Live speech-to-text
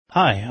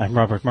Hi, I'm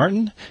Robert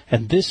Martin,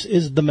 and this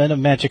is the Men of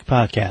Magic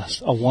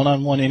podcast, a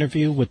one-on-one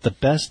interview with the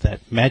best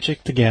that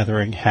Magic the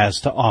Gathering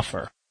has to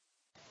offer.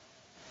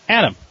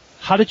 Adam,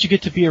 how did you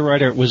get to be a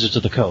writer at Wizards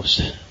of the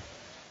Coast?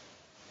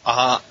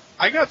 I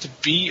got to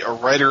be a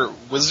writer at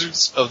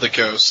Wizards of the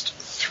Coast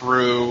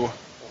through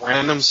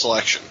random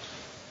selection.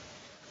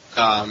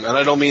 And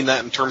I don't mean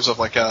that in terms of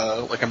like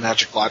a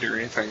Magic lottery or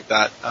anything like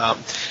that.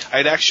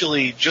 I'd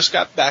actually just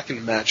got back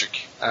into Magic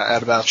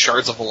at about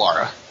Shards of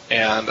Alara.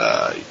 And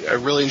I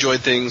really enjoyed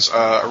things.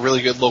 A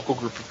really good local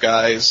group of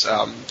guys,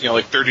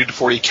 like 30 to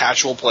 40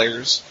 casual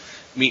players,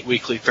 meet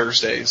weekly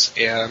Thursdays.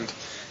 And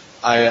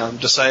I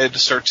decided to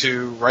start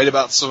to write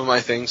about some of my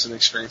things and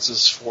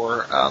experiences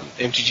for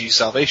MTG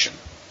Salvation.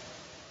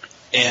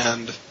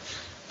 And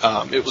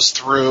it was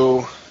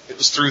through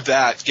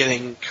that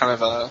getting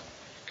kind of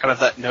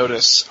that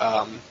notice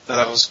that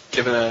I was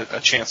given a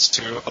chance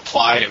to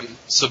apply and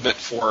submit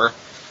for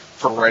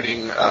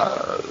writing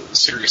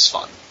Serious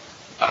Fun.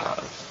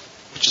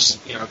 Which is,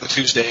 the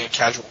Tuesday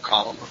casual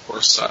column, of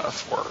course,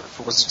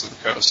 for Wizards of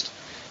the Coast.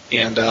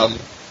 And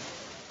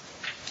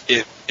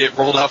it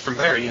rolled out from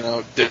there,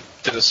 did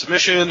a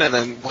submission and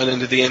then went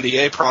into the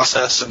NDA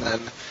process, and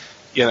then,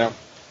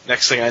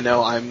 next thing I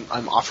know,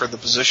 I'm offered the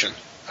position.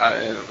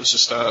 And it was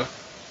just it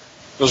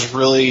was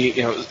really,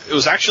 it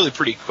was actually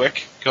pretty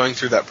quick going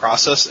through that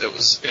process. I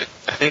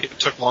think it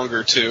took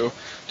longer to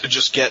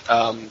just get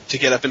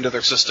up into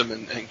their system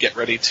and get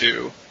ready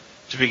to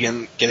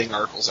begin getting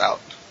articles out.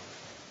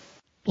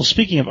 Well,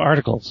 speaking of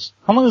articles,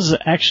 how long does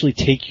it actually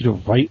take you to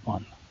write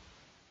one?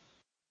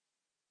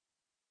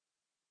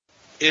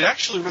 It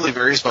actually really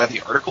varies by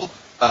the article.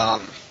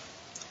 I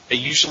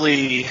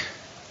usually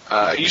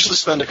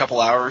spend a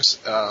couple hours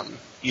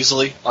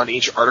easily on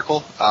each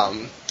article.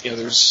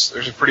 There's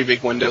a pretty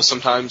big window.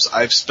 Sometimes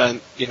I've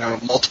spent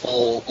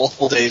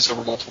multiple days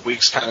over multiple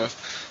weeks, kind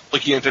of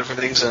looking at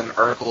different things. And an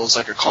article is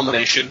like a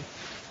culmination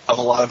of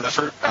a lot of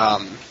effort.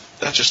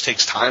 That just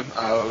takes time.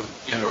 At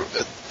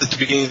the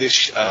beginning of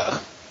this,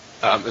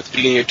 at the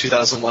beginning of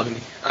 2011,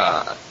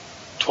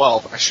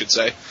 12, I should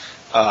say,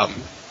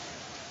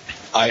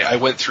 I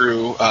went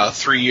through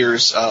 3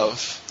 years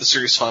of the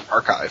Serious Fun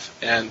archive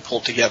and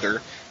pulled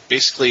together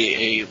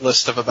basically a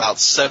list of about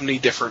 70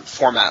 different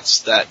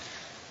formats that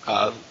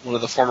one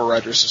of the former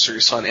writers of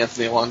Serious Fun,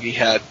 Anthony Alongi,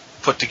 had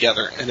put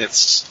together, and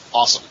it's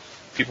awesome.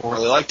 People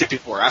really liked it.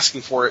 People were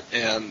asking for it,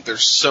 and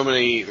there's so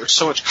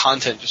much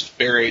content just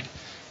buried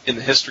in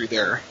the history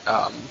there,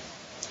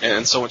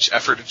 and so much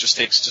effort it just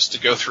takes just to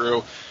go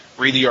through,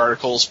 read the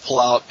articles, pull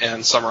out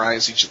and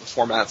summarize each of the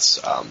formats.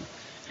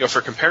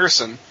 For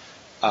comparison,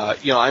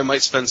 I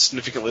might spend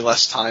significantly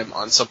less time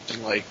on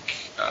something like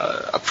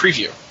a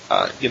preview,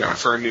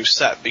 for a new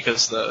set,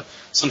 because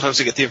sometimes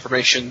you get the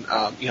information,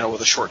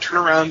 with a short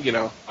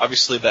turnaround.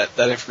 Obviously that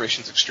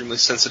information is extremely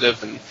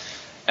sensitive,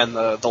 and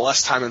the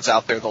less time it's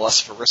out there, the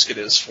less of a risk it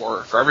is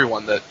for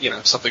everyone that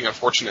something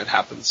unfortunate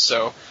happens.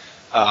 So.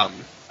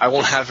 I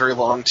won't have very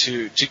long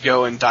to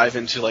go and dive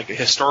into like a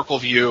historical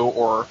view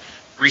or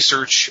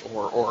research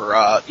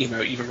or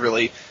even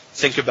really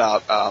think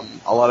about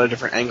a lot of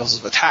different angles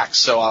of attack.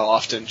 So I'll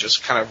often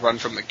just kind of run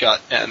from the gut,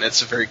 and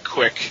it's a very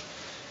quick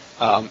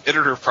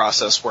iterative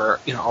process where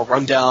I'll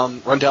run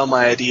down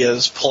my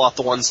ideas, pull out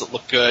the ones that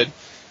look good,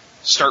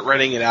 start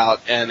writing it out,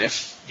 and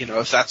if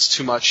that's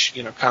too much,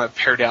 kind of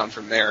pare down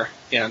from there.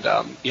 And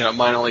it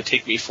might only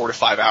take me 4 to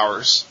 5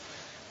 hours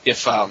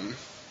if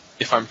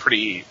I'm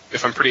pretty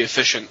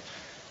efficient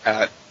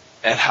at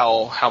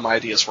how my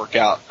ideas work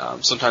out.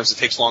 Sometimes it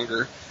takes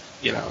longer,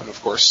 and of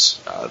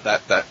course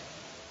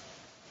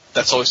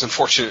that's always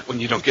unfortunate when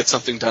you don't get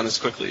something done as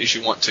quickly as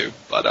you want to.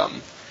 But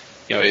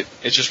it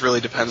just really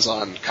depends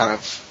on kind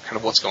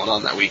of what's going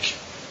on that week.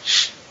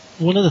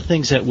 One of the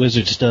things that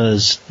Wizards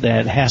does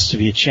that has to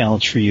be a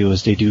challenge for you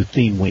is they do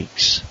theme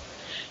weeks.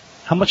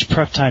 How much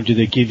prep time do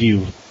they give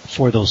you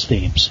for those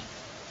themes?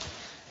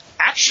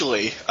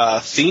 Actually,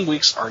 theme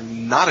weeks are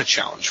not a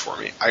challenge for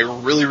me. I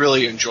really,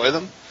 really enjoy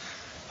them.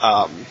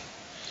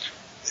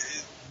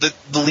 The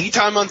lead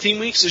time on theme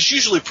weeks is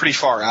usually pretty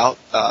far out.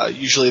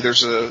 Usually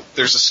there's a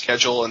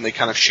schedule, and they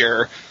kind of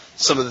share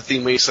some of the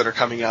theme weeks that are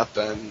coming up,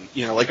 and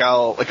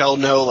I'll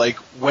know like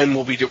when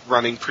we'll be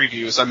running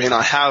previews. I may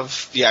not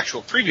have the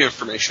actual preview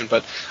information,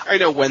 but I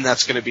know when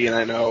that's going to be, and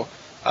I know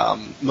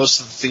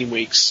most of the theme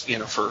weeks,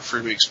 for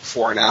 3 weeks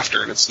before and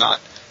after, and it's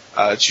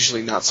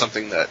usually not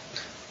something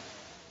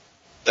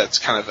that's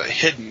kind of a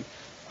hidden.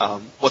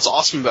 What's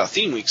awesome about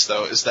theme weeks,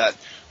 though, is that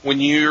when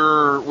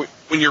you're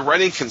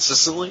writing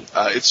consistently,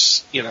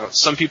 it's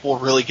some people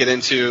really get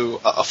into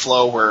a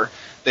flow where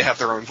they have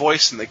their own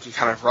voice and they can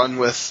kind of run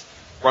with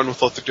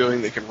what they're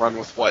doing. They can run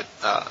with what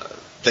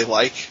they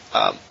like.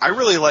 I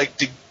really like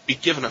to be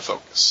given a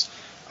focus.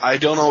 I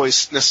don't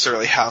always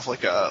necessarily have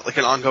like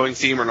an ongoing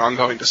theme or an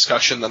ongoing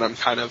discussion that I'm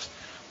kind of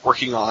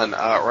working on,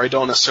 or I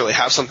don't necessarily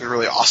have something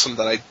really awesome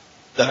that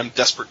I'm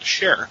desperate to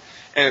share.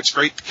 And it's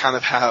great to kind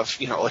of have,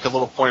 like a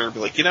little pointer and be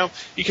like,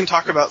 you can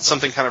talk about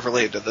something kind of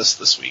related to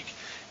this week.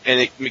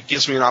 And it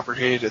gives me an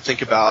opportunity to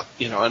think about,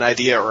 an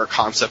idea or a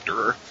concept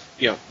or,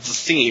 the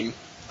theme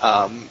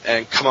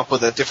and come up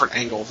with a different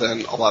angle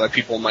than a lot of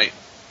people might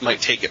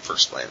take at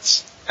first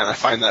glance. And I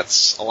find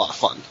that's a lot of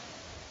fun.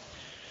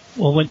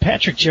 Well, when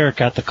Patrick Jarrett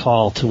got the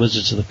call to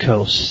Wizards of the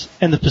Coast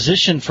and the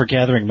position for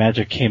Gathering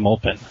Magic came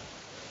open,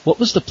 what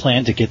was the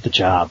plan to get the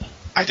job?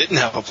 I didn't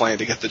have a plan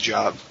to get the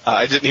job.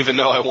 I didn't even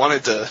know I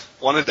wanted to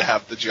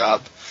have the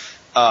job.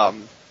 I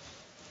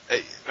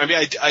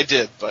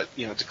did, but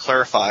to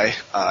clarify,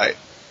 I've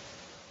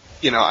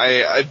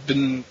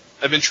been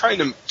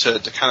trying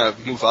to kind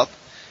of move up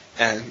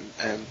and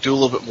do a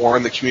little bit more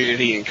in the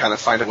community and kind of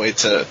find a way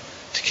to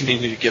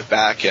continue to give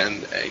back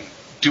and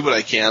do what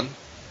I can.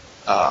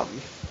 I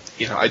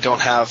don't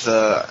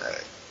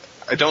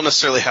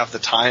necessarily have the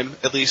time,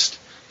 at least,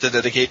 to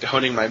dedicate to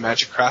honing my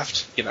Magic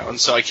craft, and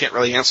so I can't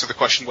really answer the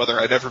question whether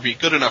I'd ever be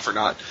good enough or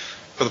not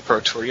for the Pro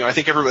Tour. I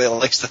think everybody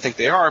likes to think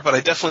they are, but I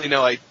definitely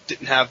know I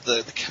didn't have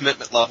the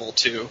commitment level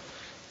to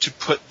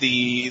put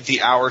the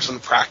hours and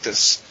the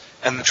practice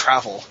and the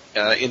travel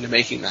into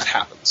making that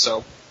happen.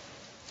 So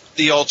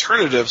the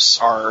alternatives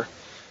are,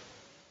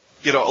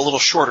 a little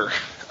shorter,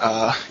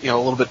 a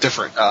little bit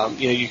different.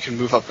 You can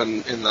move up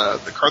in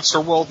the card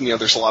store world.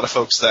 There's a lot of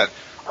folks that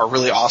are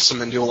really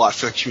awesome and do a lot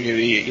for the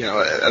community,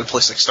 at a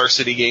place like Star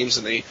City Games,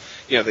 and they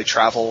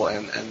travel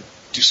and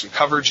do some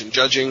coverage and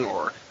judging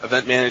or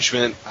event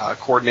management,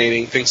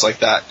 coordinating, things like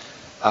that.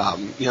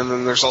 And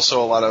then there's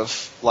also a lot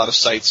of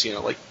sites,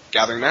 like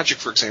Gathering Magic,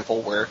 for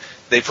example, where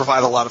they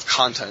provide a lot of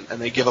content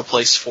and they give a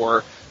place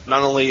for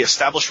not only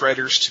established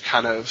writers to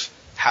kind of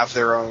have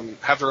their own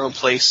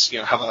place,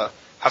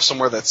 have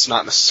somewhere that's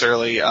not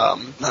necessarily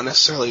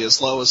as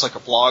low as like a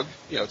blog.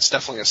 It's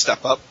definitely a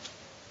step up.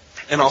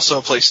 And also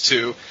a place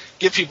to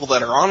give people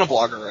that are on a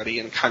blog already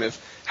and kind of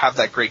have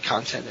that great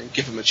content and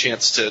give them a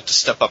chance to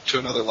step up to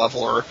another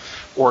level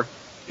or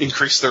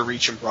increase their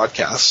reach and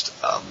broadcast.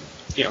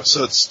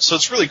 So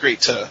it's really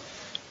great to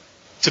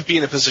be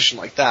in a position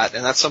like that.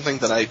 And that's something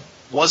that I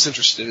was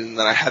interested in,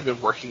 that I had been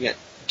working at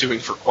doing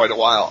for quite a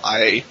while.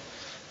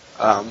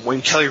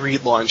 When Kelly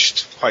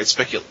relaunched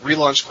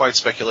Quiet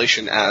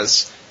Speculation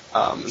as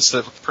instead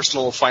of a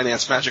personal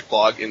finance Magic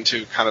blog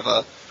into kind of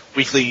a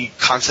weekly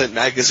content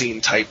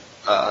magazine type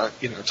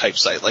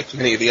site like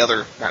many of the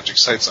other Magic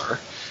sites are,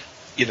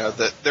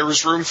 that there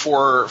was room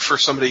for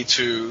somebody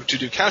to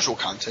do casual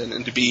content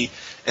and to be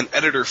an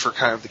editor for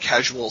kind of the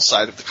casual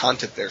side of the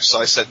content there. So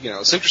I said, I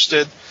was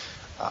interested.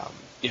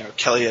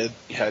 Kelly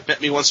had met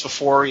me once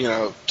before,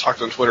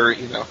 talked on Twitter,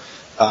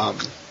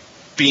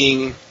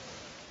 being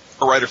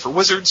a writer for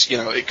Wizards,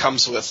 it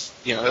comes with,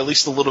 at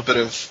least a little bit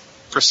of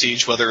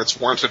prestige, whether it's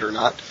warranted or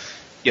not,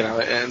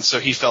 and so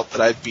he felt that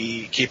I'd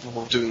be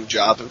capable of doing the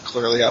job, and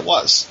clearly I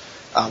was.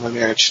 I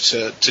managed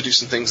to do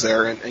some things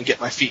there and get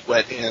my feet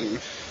wet in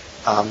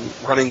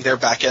running their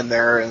back end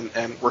there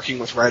and working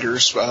with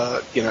writers,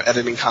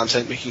 editing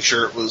content, making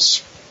sure it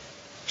was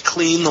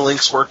clean, the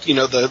links worked,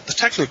 the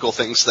technical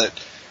things that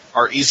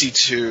are easy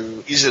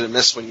to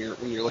miss when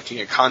you're looking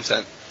at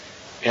content.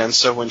 And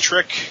so when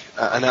Trick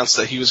announced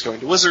that he was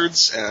going to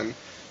Wizards, and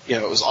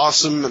it was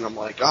awesome, and I'm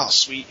like, oh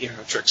sweet,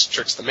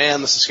 Trick's the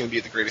man. This is going to be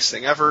the greatest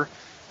thing ever.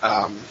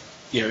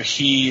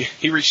 He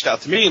reached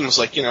out to me and was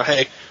like,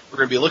 hey, we're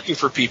going to be looking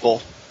for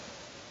people.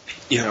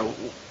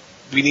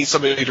 We need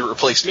somebody to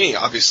replace me.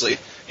 Obviously,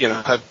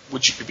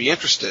 would you be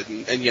interested?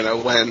 And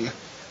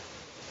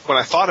when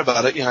I thought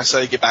about it, I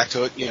said I'd get back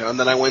to it. And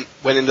then I went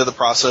into the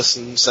process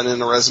and sent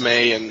in a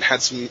resume and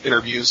had some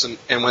interviews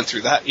and went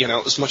through that.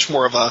 It was much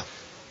more of a,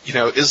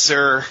 is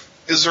there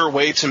a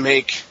way to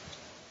make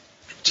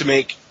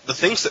the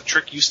things that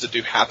Trick used to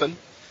do happen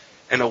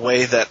in a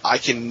way that I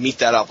can meet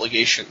that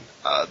obligation,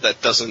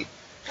 that doesn't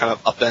kind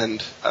of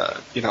upend,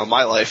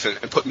 my life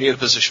and put me in a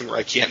position where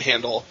I can't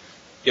handle,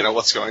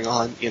 what's going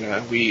on.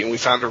 And we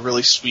found a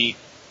really sweet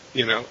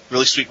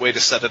way to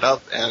set it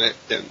up, and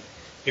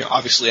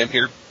obviously I'm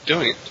here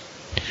doing it.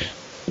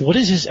 What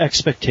is his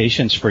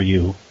expectations for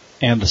you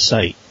and the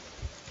site?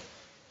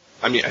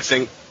 I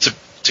think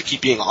to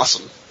keep being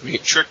awesome.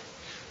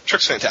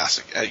 Trick's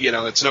fantastic.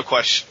 It's no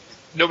question.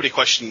 Nobody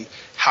questioned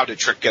how did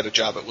Trick get a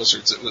job at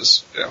Wizards. It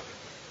was,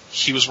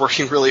 he was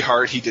working really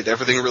hard. He did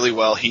everything really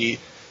well. He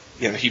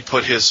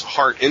put his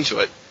heart into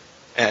it,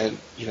 and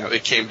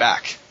it came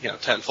back,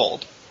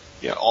 tenfold.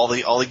 All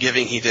the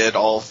giving he did,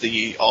 all of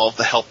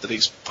the help that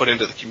he's put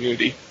into the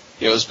community,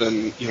 has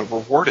been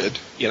rewarded,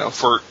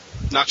 for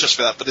not just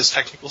for that, but his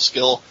technical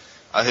skill,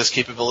 his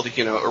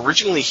capability.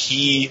 Originally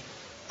he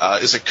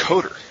is a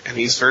coder, and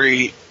he's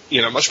very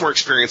much more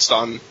experienced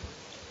on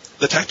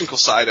the technical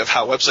side of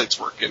how websites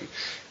work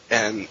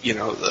and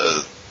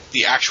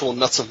the actual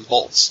nuts and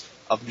bolts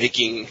of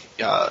making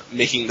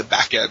the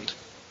back end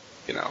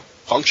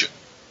function.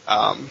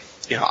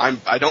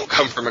 I don't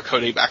come from a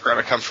coding background.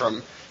 I come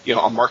from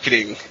a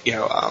marketing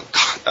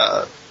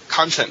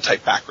content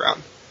type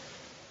background.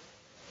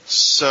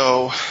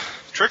 So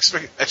Trick's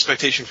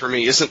expectation for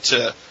me isn't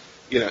to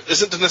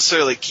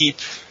necessarily keep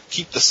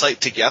the site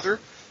together,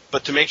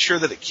 but to make sure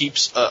that it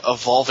keeps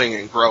evolving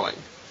and growing,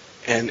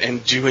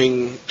 and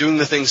doing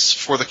the things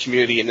for the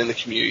community and in the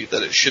community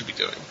that it should be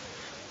doing.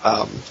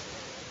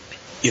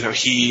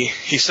 he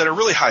set a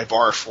really high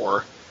bar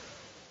for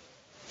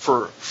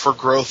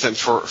growth and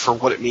for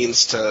what it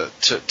means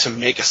to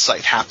make a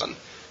site happen.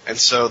 And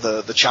so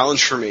the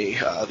challenge for me,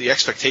 the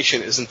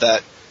expectation isn't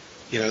that,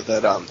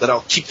 that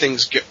I'll keep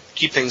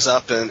things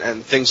up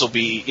and things will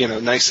be,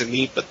 nice and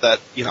neat, but that,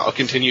 I'll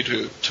continue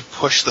to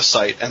push the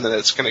site and that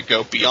it's going to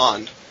go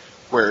beyond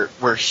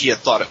where he had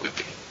thought it would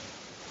be.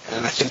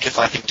 And I think if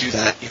I can do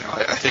that,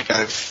 I think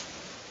I've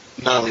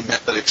not only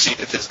met but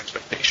exceeded his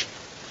expectation.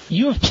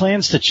 You have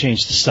plans to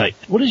change the site.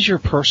 What is your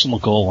personal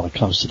goal when it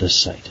comes to this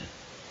site?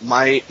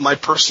 My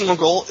personal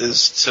goal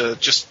is to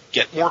just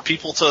get more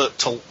people to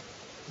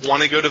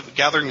want to go to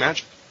Gathering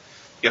Magic.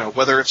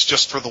 Whether it's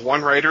just for the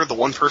one writer, the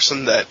one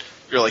person that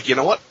you're like, you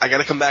know what, I got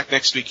to come back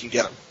next week and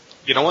get them.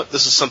 You know what,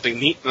 this is something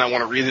neat and I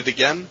want to read it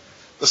again.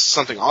 This is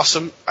something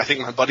awesome. I think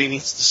my buddy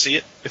needs to see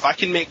it. If I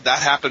can make that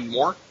happen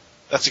more,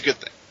 that's a good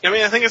thing.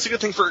 I think it's a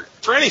good thing for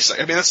any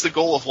site. That's the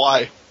goal of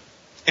why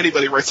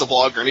anybody writes a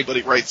blog or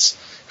anybody writes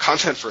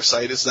content for a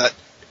site, is that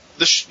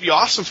this should be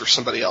awesome for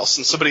somebody else,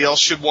 and somebody else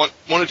should want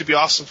it to be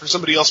awesome for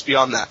somebody else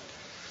beyond that.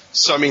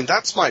 So,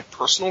 that's my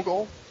personal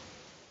goal.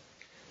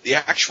 The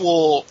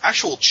actual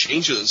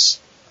changes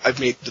I've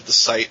made to the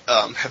site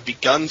have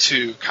begun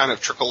to kind of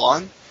trickle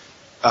on.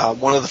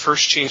 One of the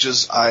first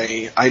changes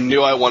I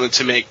knew I wanted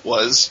to make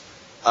was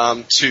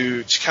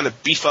to kind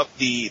of beef up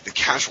the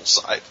casual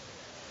side.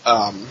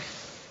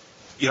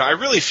 I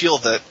really feel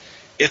that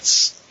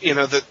it's,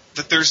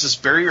 that there's this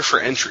barrier for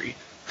entry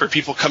for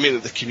people coming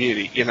into the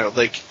community.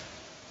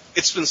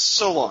 It's been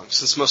so long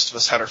since most of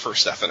us had our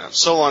first FNM,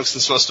 so long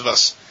since most of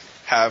us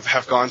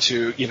have gone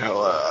to,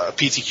 a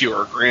PTQ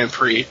or a Grand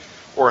Prix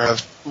or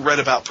have read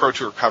about Pro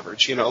Tour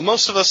coverage.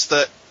 Most of us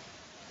that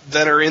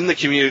are in the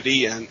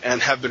community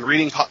and have been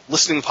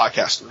listening to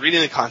podcasts and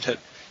reading the content,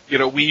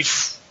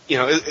 it's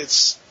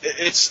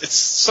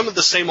some of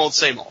the same old.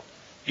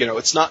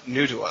 It's not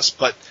new to us,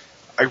 but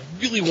I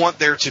really want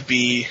there to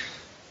be,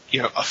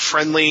 a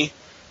friendly,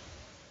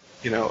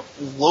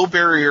 low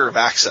barrier of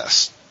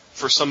access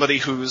for somebody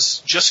who's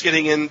just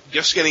getting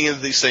into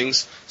these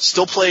things,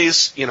 still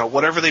plays,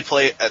 whatever they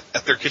play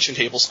at their kitchen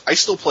tables. I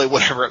still play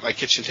whatever at my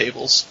kitchen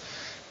tables.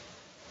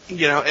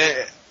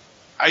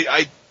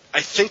 I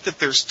think that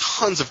there's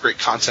tons of great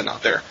content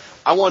out there.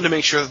 I wanted to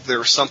make sure that there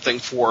was something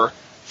for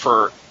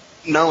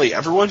not only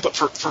everyone, but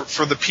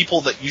for the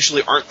people that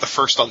usually aren't the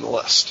first on the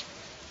list.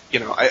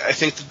 I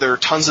think that there are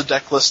tons of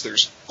deck lists.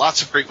 There's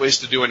lots of great ways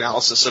to do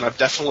analysis, and I've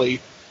definitely,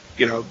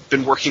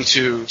 been working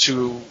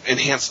to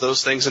enhance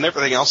those things and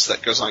everything else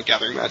that goes on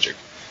Gathering Magic.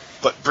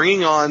 But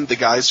bringing on the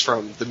guys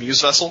from the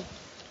Muse Vessel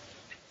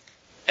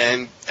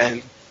and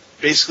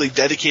basically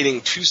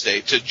dedicating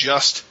Tuesday to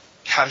just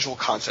casual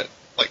content.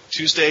 Like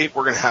Tuesday,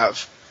 we're going to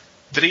have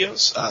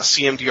videos,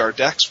 CMDR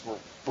decks.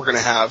 We're going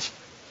to have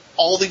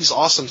all these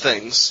awesome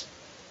things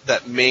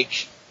that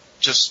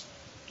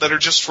are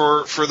just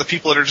for the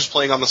people that are just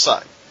playing on the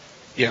side.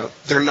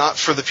 They're not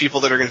for the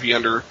people that are going to be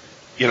under,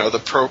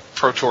 the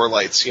Pro Tour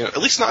lights. At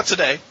least not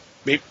today,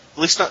 maybe at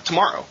least not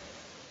tomorrow.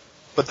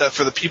 But that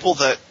for the people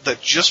that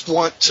just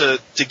want to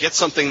get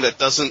something that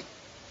doesn't,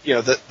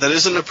 that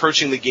isn't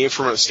approaching the game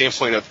from a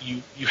standpoint of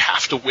you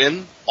have to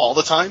win all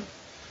the time,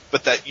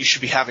 but that you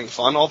should be having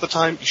fun all the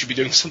time. You should be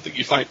doing something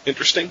you find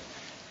interesting,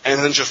 and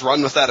then just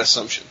run with that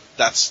assumption.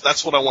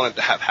 That's what I wanted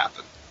to have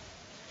happen.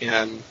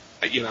 And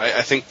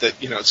I think that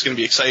it's going to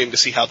be exciting to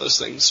see how those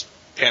things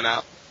pan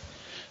out.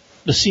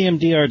 The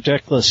CMDR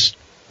decklist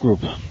group,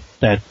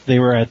 that they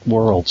were at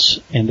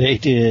Worlds, and they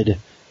did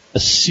a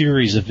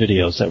series of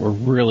videos that were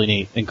really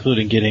neat,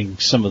 including getting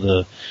some of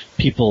the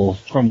people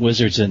from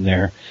Wizards in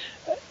there.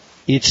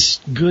 It's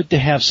good to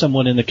have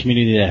someone in the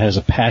community that has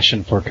a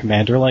passion for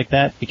Commander like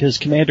that, because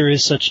Commander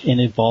is such an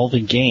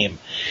evolving game.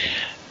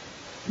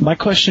 My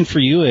question for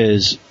you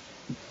is,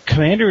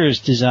 Commander is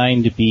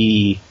designed to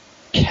be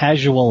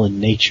casual in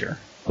nature,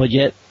 but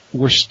yet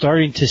we're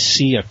starting to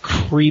see a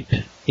creep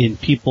in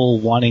people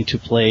wanting to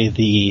play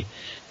the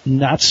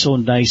not so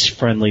nice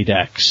friendly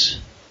decks.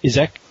 Is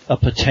that a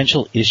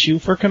potential issue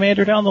for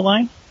Commander down the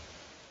line?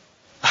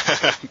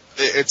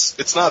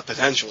 It's not a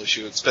potential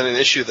issue. It's been an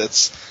issue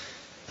that's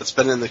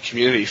been in the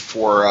community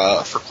for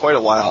quite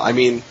a while.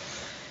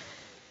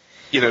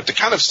 To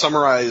kind of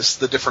summarize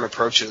the different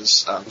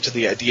approaches to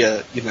the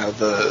idea,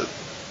 the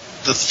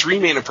three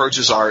main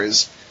approaches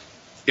is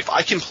if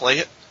I can play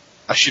it,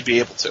 I should be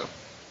able to.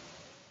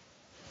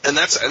 And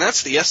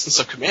that's the essence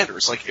of Commander.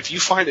 It's like, if you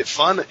find it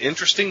fun,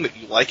 interesting, that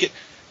you like it,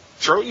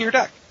 throw it in your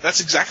deck. That's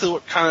exactly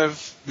what kind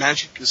of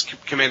Magic is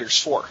Commander's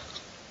for.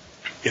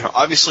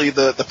 Obviously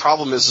the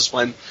problem is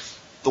when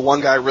the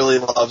one guy really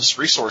loves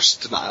resource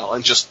denial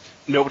and just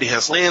nobody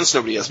has lands,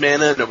 nobody has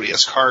mana, nobody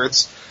has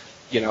cards,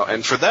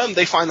 and for them,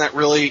 they find that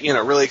really,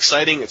 really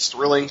exciting. It's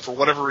thrilling. For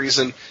whatever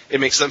reason,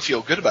 it makes them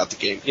feel good about the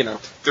game.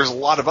 There's a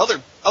lot of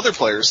other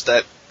players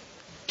that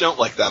don't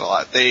like that a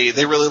lot. They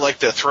really like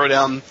to throw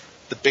down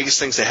the biggest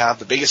things they have,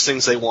 the biggest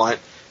things they want.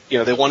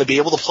 They want to be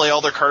able to play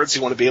all their cards. They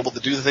want to be able to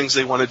do the things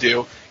they want to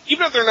do.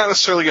 Even if they're not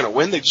necessarily going to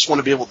win, they just want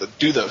to be able to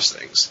do those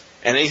things.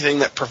 And anything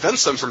that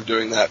prevents them from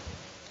doing that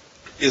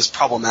is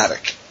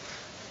problematic.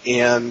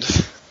 And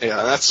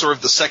that's sort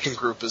of the second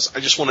group is I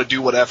just want to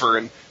do whatever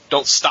and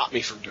don't stop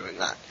me from doing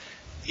that.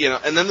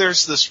 And then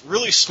there's this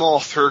really small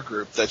third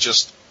group that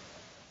just,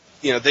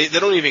 they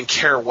don't even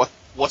care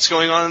what's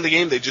going on in the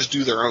game. They just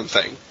do their own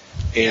thing.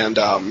 And,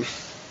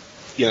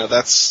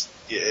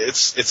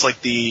 it's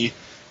like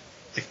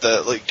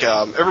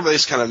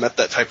everybody's kind of met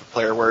that type of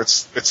player where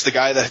it's the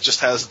guy that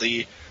just has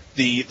the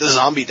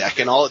zombie deck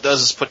and all it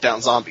does is put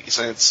down zombies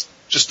and it's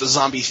just a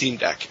zombie theme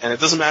deck. And it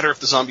doesn't matter if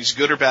the zombie's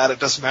good or bad. It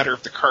doesn't matter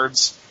if the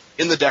cards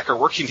in the deck are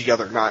working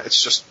together or not.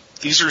 It's just,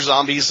 these are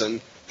zombies and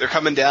they're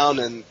coming down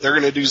and they're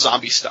going to do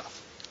zombie stuff.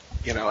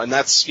 And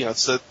that's,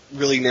 it's a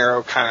really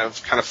narrow kind of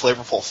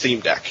flavorful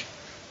theme deck.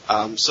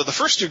 So the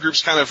first two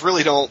groups kind of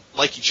really don't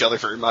like each other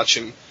very much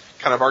and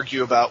kind of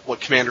argue about what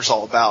Commander's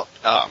all about.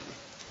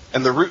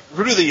 And the root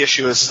of the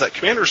issue is that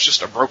Commander's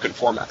just a broken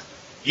format.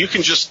 You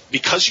can just,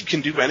 because you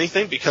can do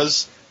anything,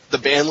 because the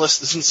ban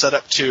list isn't set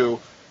up to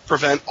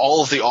prevent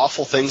all of the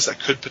awful things that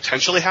could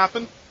potentially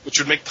happen, which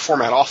would make the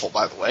format awful,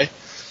 by the way.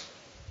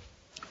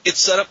 It's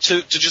set up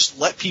to just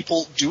let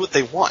people do what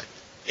they want.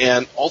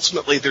 And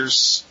ultimately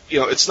there's,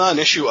 it's not an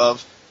issue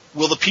of,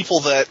 will the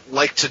people that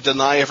like to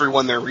deny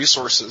everyone their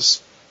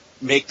resources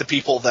make the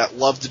people that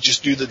love to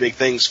just do the big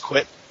things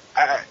quit?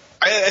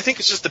 I think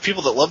it's just the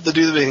people that love to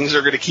do the big things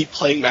are going to keep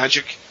playing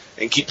Magic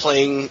and keep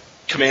playing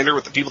Commander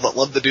with the people that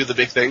love to do the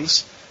big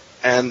things.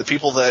 And the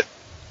people that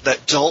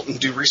don't and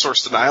do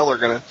resource denial are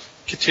going to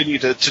continue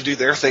to do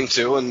their thing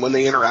too. And when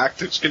they interact,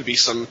 there's going to be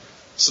some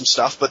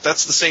stuff. But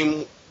that's the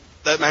same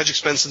that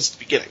Magic's been since the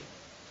beginning.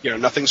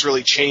 Nothing's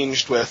really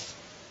changed with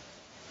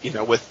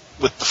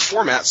the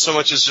format so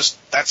much as just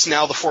that's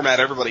now the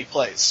format everybody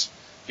plays.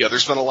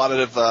 There's been a lot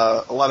of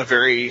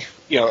variety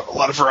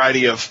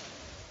of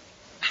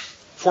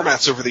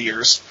formats over the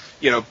years.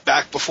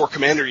 Back before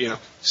Commander,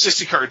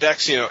 60 card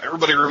decks,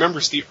 everybody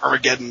remembers the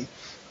Armageddon,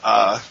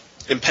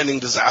 impending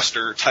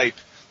disaster type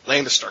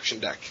land destruction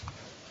deck.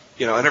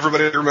 And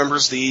everybody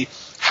remembers the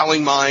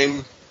Howling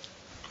Mine,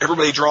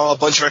 everybody draw a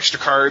bunch of extra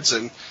cards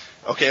and,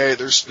 okay,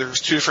 there's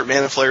two different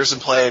mana flares in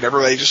play and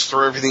everybody just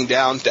throw everything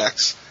down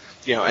decks.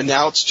 And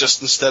now it's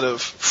just instead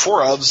of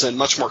 4 ofs and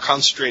much more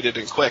concentrated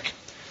and quick,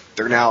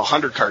 they're now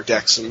 100 card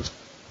decks and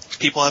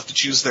people have to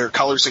choose their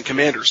colors and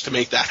commanders to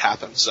make that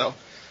happen. So,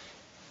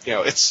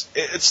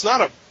 it's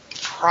not a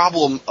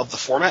problem of the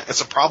format,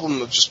 it's a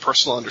problem of just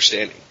personal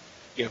understanding.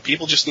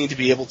 People just need to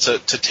be able to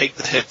take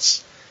the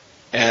hits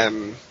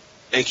and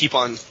keep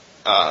on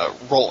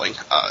rolling.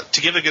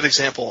 To give a good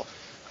example,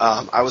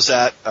 I was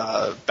at,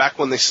 back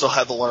when they still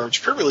had the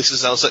large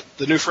pre-releases, I was at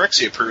the new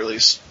Phyrexia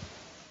pre-release.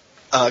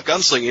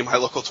 Gunslinging, my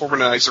local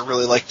tournament organizer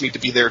really liked me to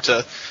be there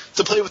to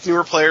play with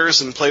newer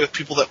players and play with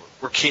people that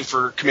came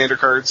for Commander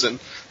cards and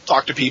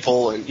talk to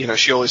people, and,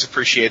 she always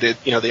appreciated,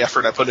 the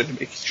effort I put into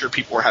making sure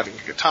people were having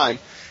a good time.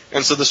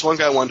 And so this one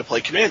guy wanted to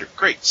play Commander.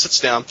 Great, sits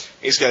down, and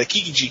he's got a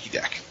Kiki Jiki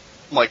deck.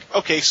 I'm like,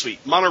 okay,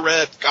 sweet. Mono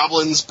red,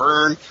 goblins,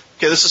 burn.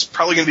 Okay, this is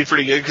probably going to be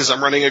pretty good because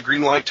I'm running a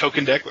green-white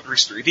token deck with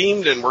Risk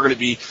Redeemed, and we're going to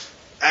be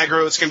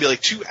aggro. It's going to be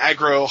like 2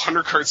 aggro,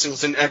 100-card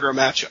singles in aggro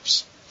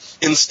matchups.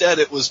 Instead,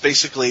 it was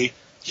basically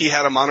he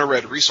had a mono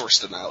red resource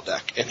denial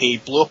deck, and he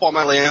blew up all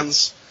my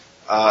lands,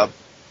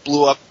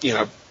 blew up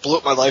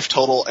my life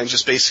total, and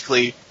just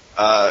basically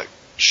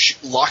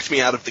locked me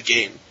out of the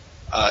game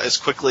as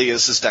quickly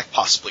as his deck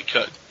possibly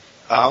could.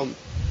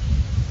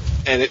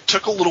 And it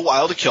took a little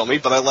while to kill me,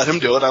 but I let him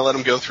do it. I let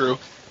him go through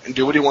and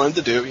do what he wanted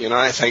to do.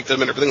 I thanked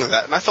him and everything like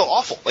that, and I felt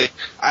awful. Like,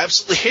 I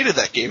absolutely hated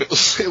that game. It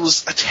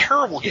was a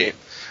terrible game.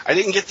 I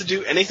didn't get to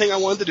do anything I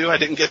wanted to do.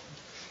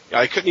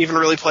 I couldn't even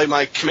really play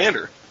my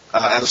commander.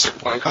 At a certain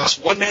point, it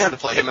cost 1 mana to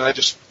play him, and I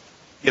just,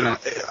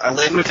 I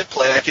landed with hit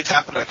play, I could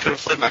tap it, I could have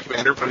played my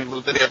commander, but he would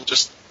have been able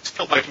just to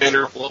kill my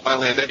commander and blow up my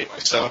land anyway.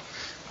 So,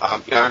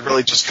 I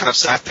really just kind of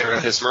sat there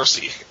at his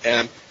mercy,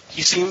 and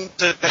he seemed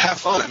to have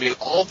fun. I mean,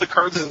 all of the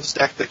cards in his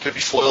deck that could be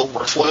foiled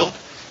were foiled.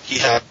 He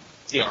had,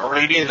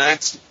 Arabian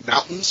Nights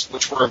Mountains,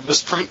 which were a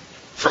misprint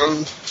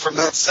from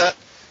that set.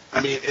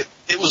 I mean,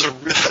 it was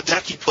a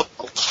deck he put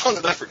a ton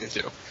of effort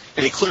into,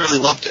 and he clearly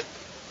loved it,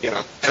 and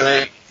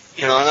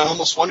I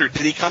almost wondered,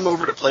 did he come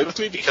over to play with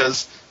me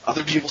because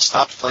other people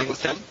stopped playing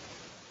with him?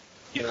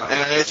 And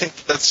I think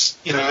that's,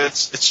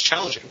 it's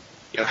challenging.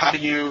 How do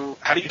you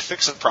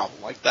fix a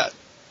problem like that?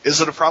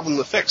 Is it a problem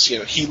to fix?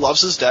 He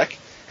loves his deck,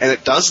 and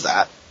it does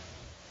that.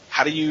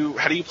 How do you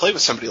play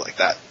with somebody like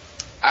that?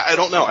 I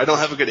don't know. I don't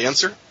have a good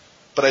answer,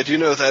 but I do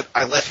know that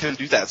I let him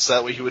do that so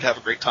that way he would have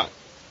a great time.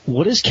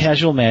 What is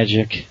casual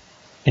Magic,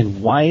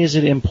 and why is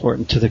it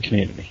important to the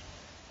community?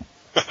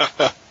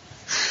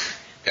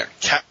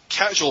 Yeah,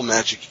 casual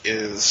Magic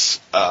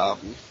is,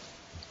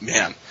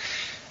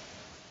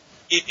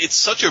 it's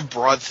such a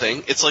broad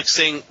thing. It's like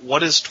saying,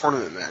 what is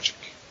tournament Magic?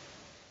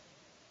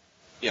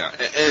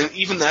 And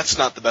even that's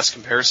not the best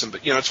comparison,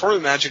 but,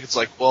 tournament Magic, it's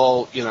like,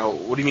 well,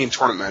 what do you mean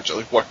tournament Magic?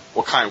 Like,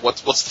 what kind?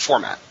 What's the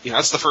format?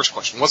 That's the first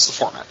question. What's the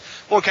format?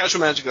 Well, in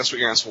casual Magic, that's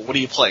what you're asking. Well, what are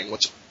you playing?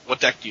 What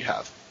deck do you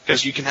have?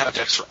 Because you can have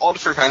decks for all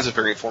different kinds of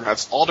variant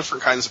formats, all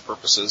different kinds of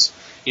purposes.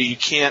 You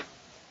can't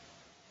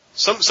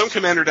some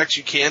commander decks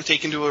you can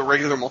take into a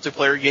regular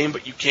multiplayer game,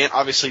 but you can't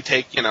obviously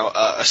take,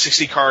 a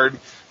 60 card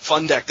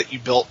fun deck that you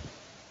built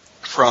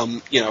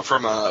from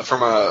a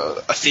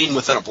theme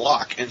within a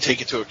block and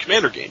take it to a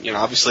commander game.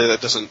 Obviously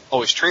that doesn't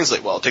always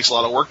translate well. It takes a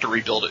lot of work to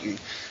rebuild it and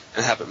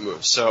have it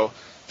move. So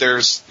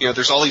there's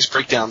all these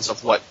breakdowns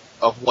of what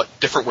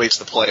different ways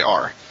to play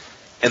are.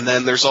 And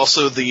then there's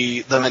also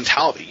the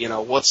mentality.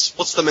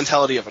 What's the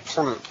mentality of a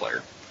tournament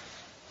player?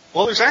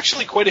 Well, there's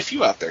actually quite a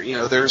few out there.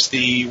 There's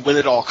the win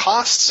at all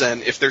costs,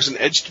 and if there's an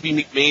edge to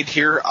be made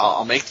here,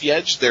 I'll make the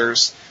edge.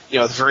 There's,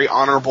 the very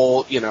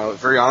honorable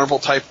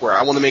type where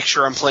I want to make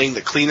sure I'm playing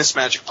the cleanest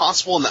Magic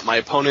possible and that my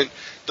opponent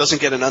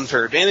doesn't get an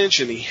unfair advantage,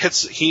 and he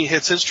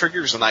hits his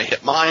triggers and I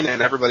hit mine,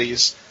 and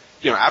everybody's,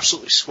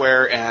 absolutely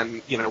square,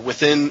 and,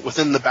 within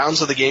the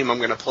bounds of the game,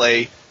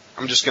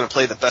 I'm just going to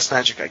play the best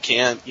Magic I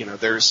can.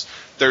 There's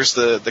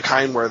the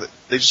kind where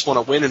they just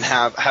want to win and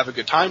have a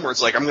good time, where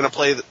it's like, I'm going to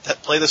play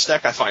this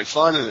deck I find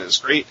fun and it's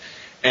great,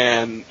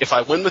 and if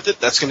I win with it,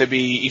 that's going to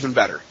be even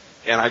better.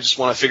 And I just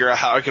want to figure out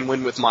how I can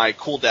win with my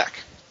cool deck.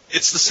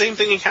 It's the same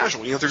thing in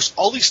casual. There's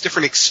all these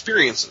different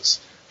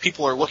experiences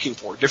people are looking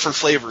for, different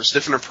flavors,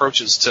 different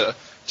approaches to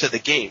the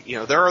game.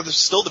 There are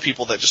still the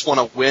people that just want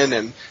to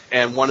win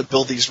and want to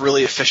build these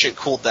really efficient,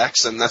 cool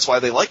decks, and that's why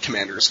they like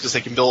Commanders, because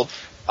they can build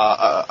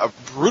a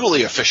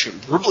brutally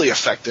efficient, brutally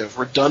effective,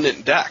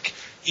 redundant deck,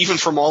 even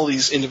from all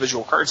these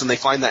individual cards, and they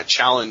find that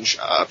challenge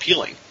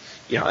appealing.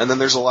 And then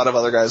there's a lot of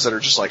other guys that are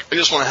just like, I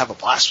just want to have a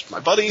blast with my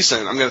buddies,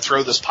 and I'm going to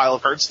throw this pile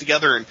of cards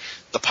together, and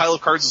the pile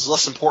of cards is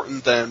less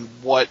important than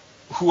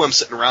who I'm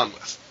sitting around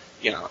with.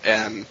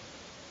 And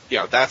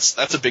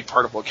that's a big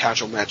part of what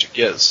casual Magic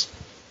is.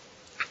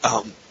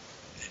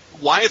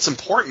 Why it's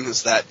important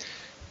is that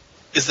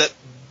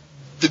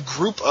the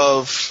group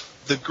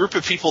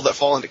of people that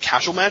fall into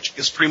casual Magic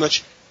is pretty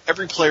much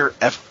every player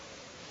ever,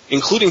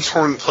 including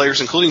tournament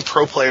players, including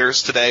pro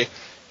players today.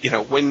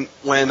 When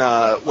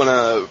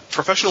a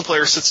professional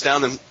player sits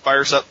down and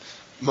fires up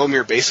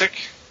Momir Basic,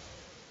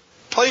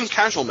 playing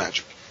casual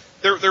Magic,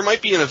 there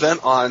might be an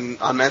event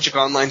on Magic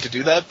Online to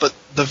do that, but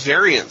the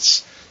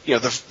variance,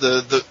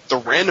 the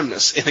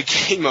randomness in a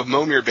game of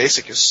Momir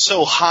Basic is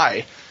so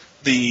high,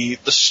 the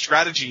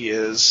strategy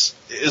is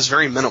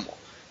very minimal.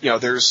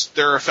 There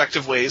are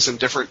effective ways and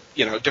different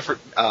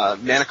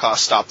mana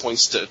cost stop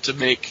points to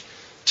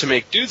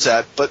make dudes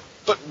at, but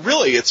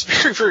really it's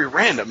very, very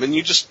random, and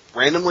you just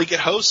randomly get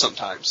hosed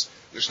sometimes.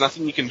 There's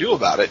nothing you can do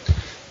about it.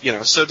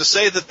 So to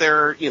say that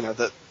they're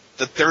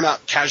that they're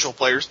not casual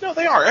players, no,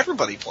 they are.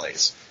 Everybody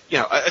plays.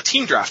 A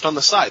team draft on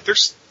the side.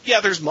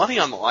 There's money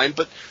on the line,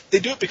 but they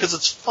do it because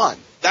it's fun.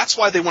 That's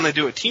why they want to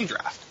do a team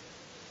draft.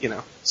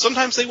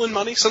 Sometimes they win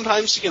money,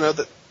 sometimes,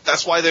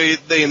 that's why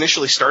they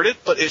initially started,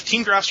 but if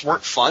team drafts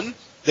weren't fun,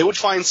 they would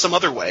find some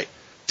other way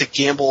to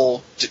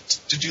gamble,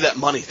 to do that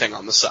money thing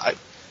on the side.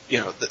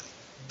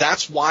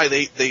 That's why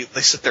they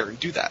sit there and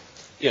do that.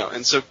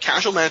 And so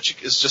casual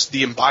Magic is just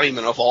the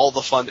embodiment of all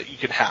the fun that you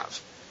can have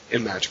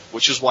in Magic,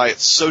 which is why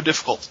it's so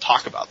difficult to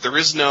talk about. There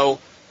is no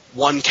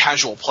one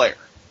casual player.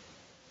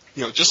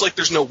 Just like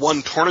there's no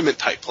one tournament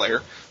type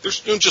player, there's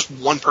just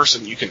one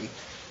person you can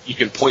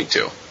point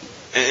to.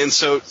 And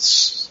so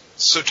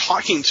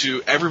talking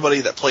to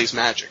everybody that plays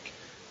Magic,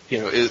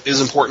 is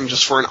important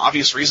just for an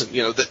obvious reason,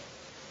 that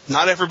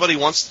not everybody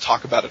wants to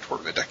talk about a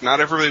tournament deck.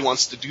 Not everybody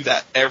wants to do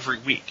that every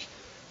week.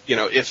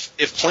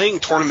 If playing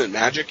tournament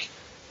Magic,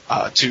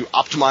 to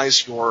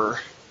optimize your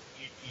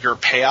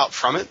payout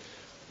from it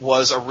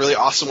was a really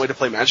awesome way to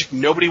play Magic,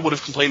 nobody would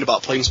have complained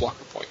about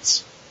Planeswalker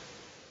points.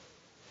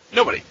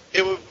 Nobody.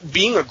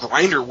 Being a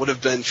grinder would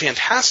have been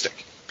fantastic.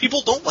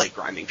 People don't like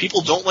grinding.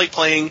 People don't like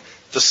playing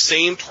the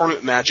same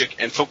tournament Magic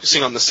and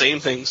focusing on the same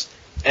things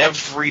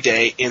every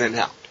day in and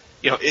out.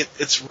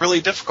 It's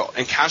really difficult.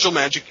 And casual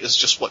Magic is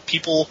just what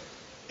people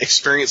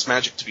experience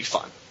Magic to be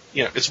fun.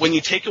 It's when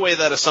you take away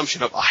that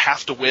assumption of I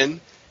have to win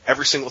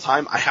every single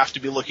time, I have to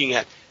be looking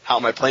at how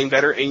am I playing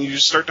better, and you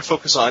just start to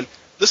focus on,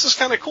 this is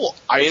kind of cool.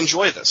 I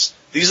enjoy this.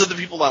 These are the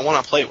people I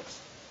want to play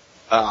with.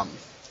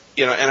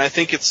 And I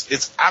think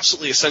it's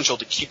absolutely essential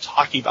to keep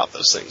talking about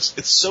those things.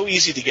 It's so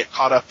easy to get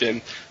caught up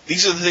in,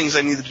 these are the things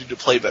I need to do to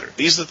play better.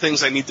 These are the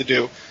things I need to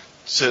do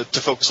to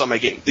focus on my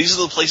game. These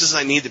are the places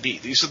I need to be.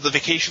 These are the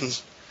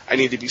vacations I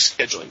need to be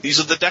scheduling. These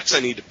are the decks I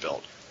need to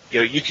build.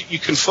 You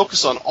can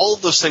focus on all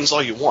of those things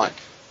all you want,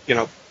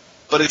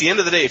 but at the end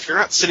of the day, if you're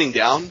not sitting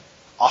down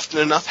often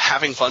enough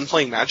having fun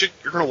playing Magic,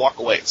 you're going to walk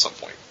away at some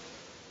point.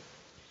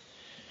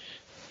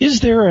 Is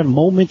there a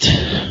moment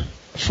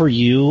for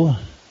you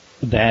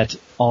that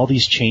all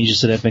these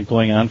changes that have been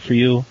going on for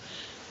you,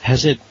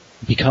 has it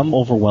become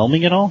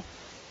overwhelming at all?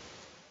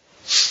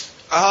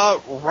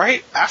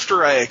 Right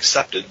after I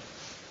accepted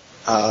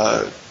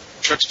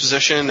Trix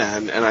position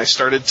and I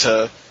started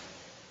to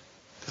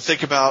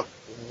think about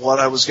what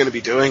I was going to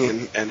be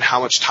doing and how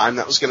much time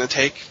that was going to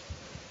take,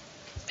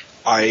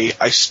 I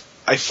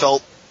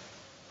felt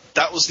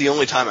that was the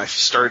only time I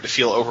started to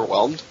feel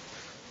overwhelmed.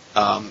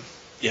 And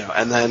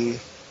then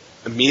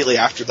immediately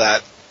after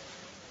that,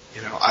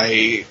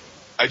 I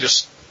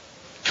just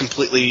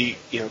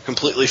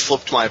completely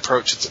flipped my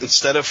approach. It's,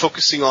 instead of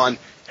focusing on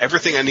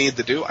everything I needed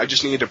to do, I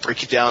just needed to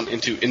break it down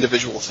into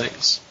individual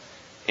things.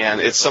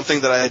 And it's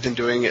something that I had been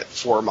doing it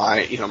for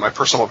my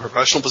personal and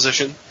professional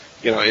position,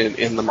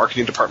 in the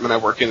marketing department I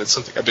work in. It's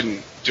something I've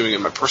been doing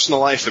in my personal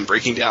life and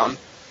breaking down,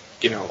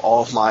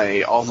 all of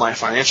my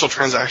financial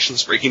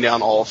transactions, breaking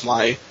down all of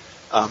my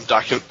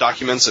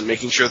documents and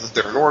making sure that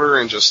they're in order,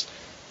 and just,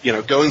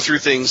 going through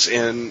things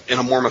in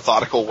a more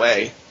methodical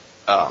way.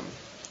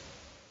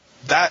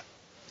 That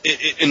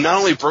it not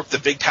only broke the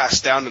big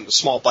task down into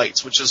small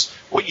bites, which is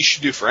what you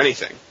should do for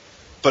anything,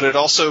 but it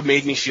also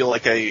made me feel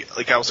like I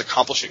was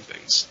accomplishing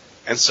things.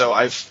 And so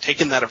I've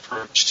taken that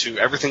approach to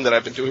everything that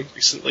I've been doing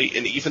recently.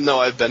 And even though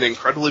I've been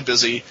incredibly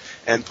busy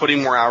and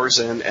putting more hours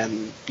in,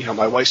 and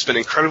my wife's been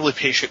incredibly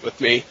patient with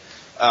me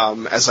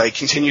as I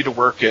continue to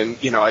work, and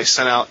I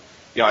sent out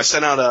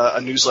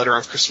a newsletter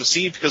on Christmas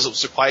Eve because it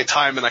was a quiet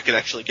time and I could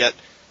actually get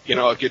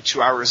a good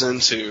 2 hours in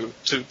to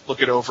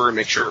look it over and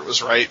make sure it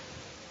was right.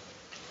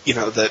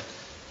 That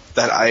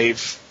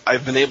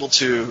I've been able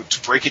to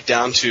break it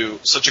down to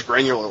such a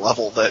granular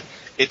level that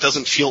it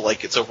doesn't feel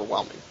like it's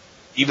overwhelming.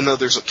 Even though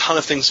there's a ton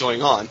of things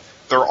going on,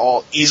 they're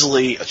all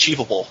easily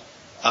achievable,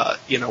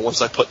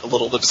 once I put a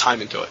little bit of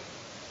time into it.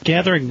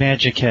 Gathering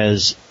Magic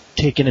has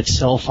taken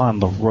itself on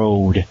the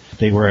road.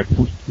 They were at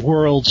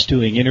Worlds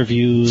doing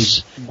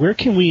interviews. Where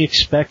can we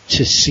expect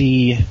to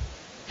see,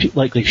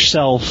 like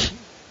yourself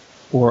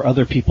or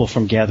other people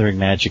from Gathering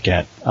Magic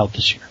out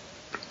this year?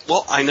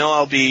 Well, I know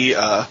I'll be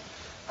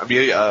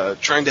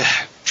trying to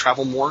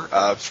travel more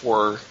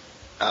for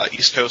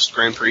East Coast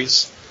Grand Prix.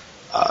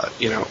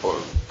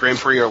 Grand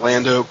Prix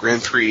Orlando,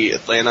 Grand Prix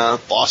Atlanta,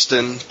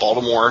 Boston,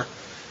 Baltimore.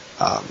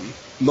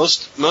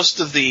 Most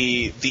of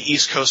the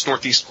East Coast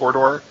Northeast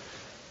corridor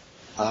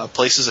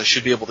places I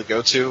should be able to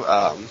go to.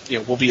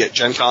 We'll be at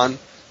Gen Con,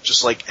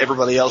 just like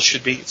everybody else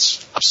should be.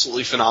 It's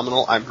absolutely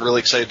phenomenal. I'm really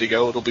excited to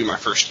go. It'll be my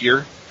first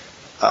year.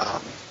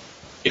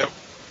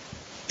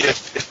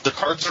 If the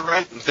cards are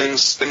right and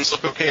things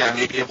look okay, I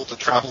may be able to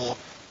travel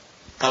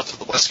out to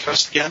the West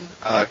Coast again.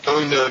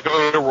 Going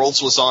to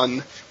Worlds was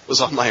on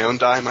my own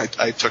dime. I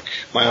took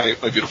my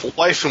beautiful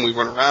wife and we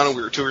went around and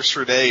we were tourists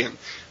for a day, and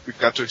we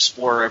got to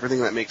explore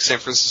everything that makes San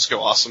Francisco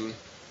awesome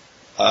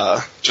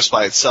just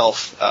by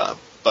itself.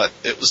 But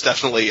it was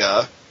definitely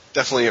a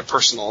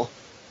personal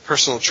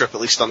trip,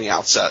 at least on the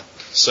outset.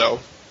 So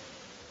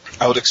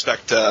I would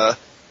expect that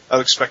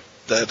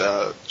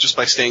just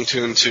by staying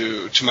tuned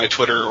to my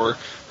Twitter or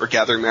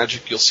Gathering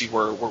Magic, you'll see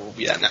where we'll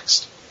be at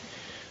next.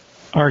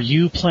 Are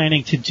you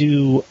planning to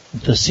do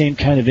the same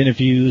kind of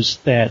interviews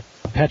that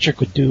Patrick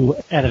would do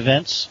at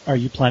events? Are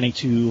you planning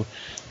to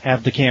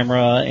have the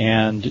camera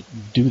and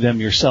do them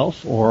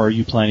yourself, or are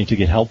you planning to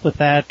get help with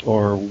that,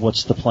 or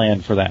what's the plan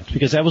for that?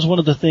 Because that was one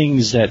of the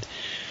things that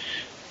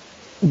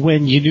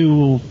when you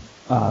knew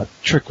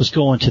Trick was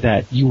going to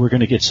that, you were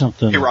going to get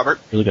something. Hey, Robert.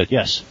 Really good.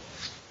 Yes.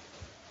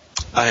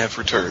 I have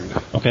returned.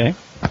 Okay.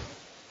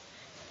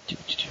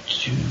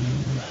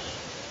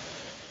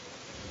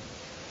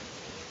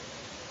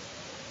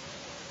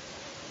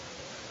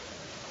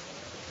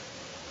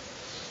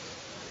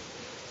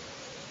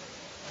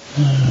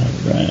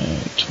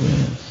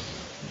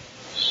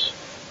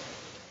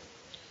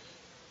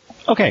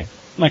 Okay,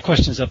 my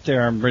question's up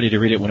there. I'm ready to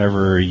read it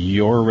whenever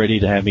you're ready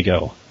to have me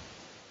go.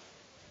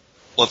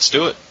 Let's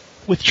do it.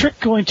 With Trick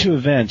going to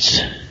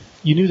events,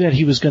 you knew that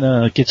he was going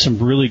to get some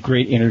really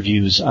great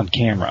interviews on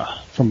camera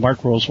from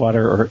Mark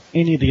Rosewater or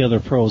any of the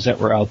other pros that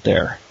were out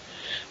there.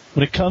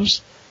 When it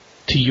comes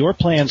to your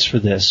plans for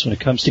this, when it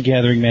comes to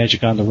Gathering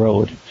Magic on the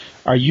road,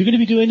 are you going to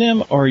be doing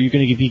them, or are you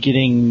going to be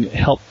getting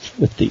help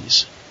with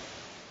these?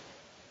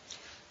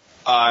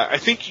 I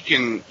think you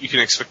can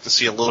expect to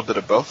see a little bit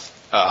of both.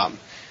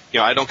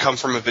 I don't come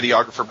from a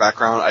videographer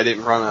background. I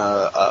didn't run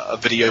a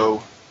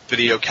video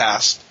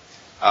cast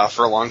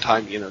for a long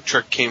time.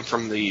 Trick came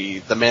from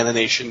the Mana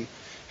Nation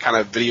kind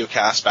of video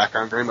cast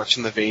background, very much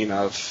in the vein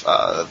of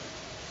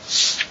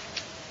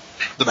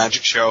the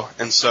Magic Show,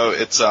 and so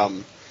it's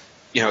going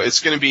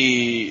to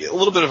be a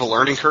little bit of a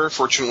learning curve.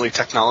 Fortunately,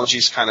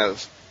 technology's kind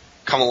of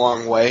come a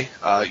long way.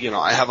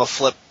 I have a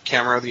flip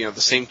camera,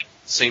 the same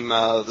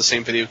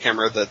video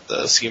camera that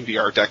the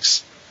CMVR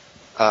Dex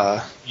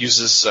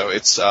uses, so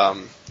it's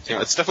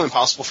it's definitely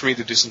possible for me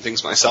to do some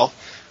things myself.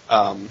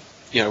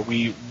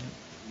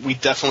 We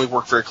definitely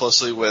work very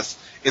closely with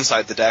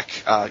Inside the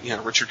Deck,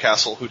 Richard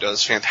Castle, who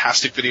does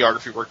fantastic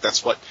videography work.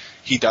 That's what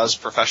he does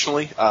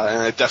professionally,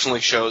 and it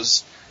definitely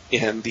shows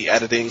in the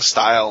editing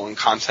style and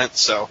content.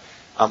 So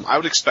I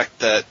would expect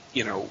that,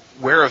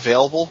 where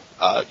available,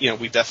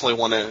 we definitely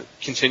want to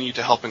continue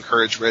to help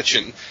encourage Rich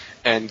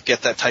and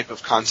get that type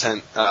of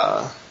content,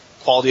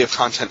 quality of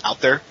content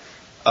out there.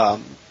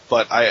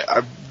 But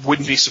I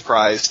wouldn't be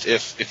surprised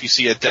if you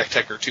see a deck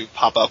tech or two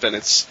pop up and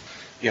it's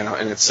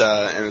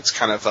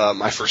kind of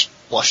my first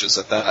blushes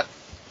at that.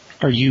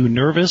 Are you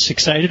nervous,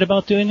 excited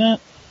about doing that?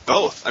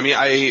 Both. I mean,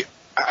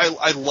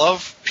 I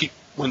love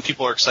when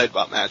people are excited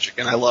about Magic,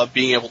 and I love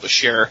being able to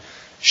share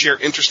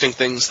interesting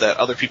things that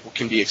other people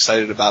can be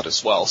excited about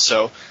as well.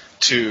 So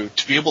to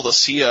be able to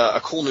see a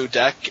cool new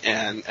deck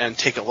and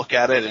take a look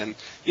at it, and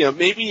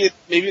maybe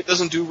it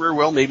doesn't do very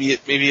well, maybe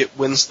it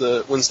wins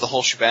the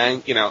whole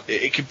shebang.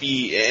 It could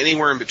be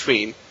anywhere in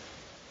between.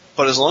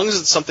 But as long as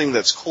it's something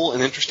that's cool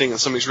and interesting and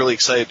somebody's really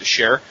excited to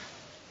share,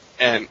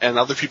 and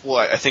other people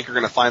I think are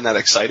going to find that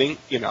exciting,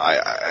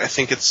 I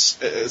think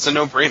it's a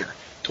no-brainer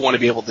to want to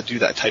be able to do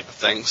that type of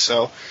thing.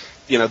 So,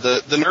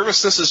 the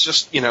nervousness is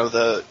just,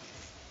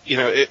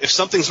 if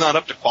something's not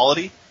up to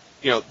quality,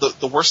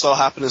 the worst that'll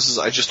happen is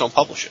I just don't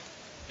publish it.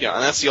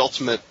 And that's the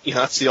ultimate,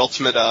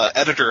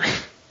 editor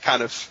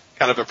kind of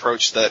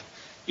approach that,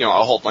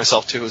 I'll hold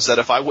myself to, is that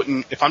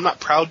if I'm not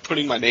proud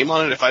putting my name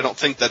on it, if I don't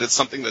think that it's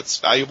something that's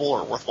valuable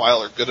or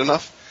worthwhile or good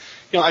enough,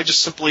 I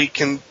just simply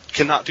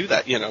cannot do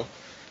that.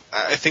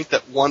 I think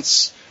that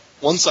once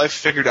I've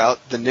figured out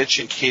the niche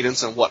and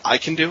cadence and what I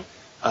can do,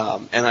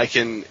 and I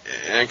can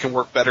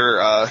work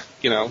better,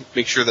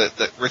 make sure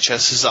that Rich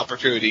has his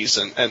opportunities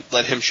and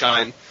let him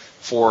shine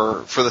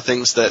for the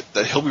things that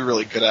he'll be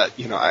really good at.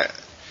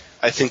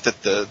 I think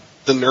that the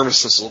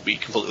nervousness will be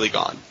completely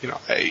gone.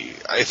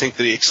 I think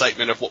the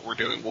excitement of what we're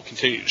doing will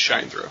continue to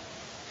shine through.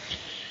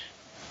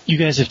 You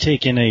guys have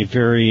taken a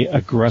very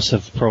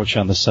aggressive approach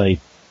on the site,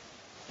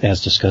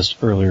 as discussed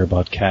earlier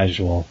about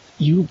casual.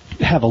 You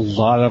have a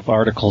lot of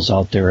articles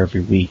out there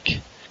every week.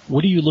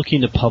 What are you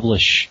looking to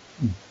publish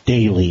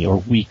daily or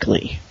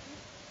weekly?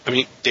 I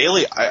mean,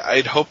 daily,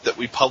 I'd hope that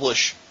we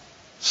publish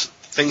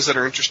things that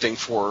are interesting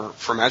for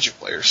Magic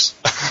players.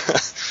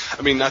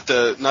 I mean, not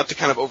to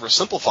kind of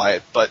oversimplify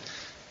it, but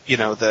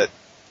there's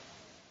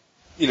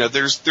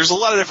a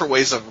lot of different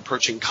ways of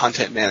approaching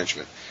content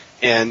management,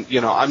 and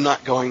I'm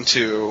not going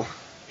to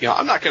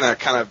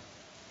kind of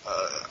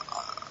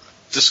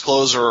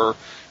disclose or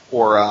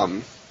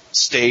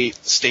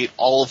state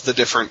all of the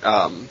different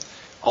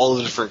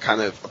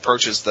kind of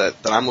approaches that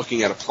I'm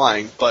looking at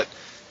applying, but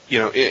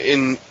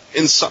in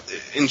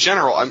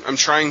general, I'm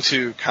trying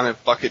to kind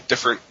of bucket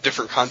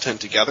different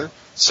content together.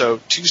 So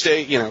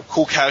Tuesday,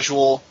 cool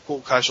casual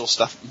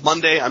stuff.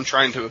 Monday, I'm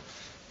trying to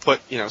put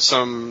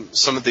some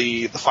of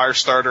the fire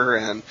starter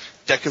and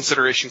deck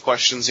consideration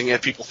questions and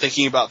get people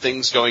thinking about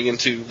things going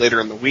into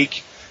later in the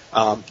week.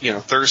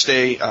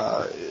 Thursday,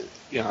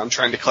 I'm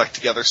trying to collect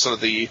together some of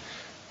the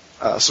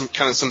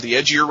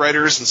edgier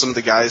writers and some of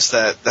the guys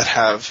that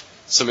have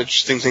some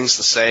interesting things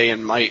to say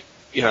and might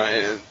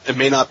and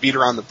may not beat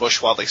around the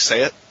bush while they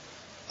say it.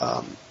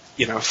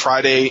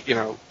 Friday,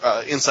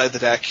 Inside the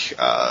Deck,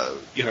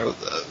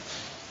 the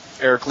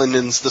Eric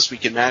Linden's This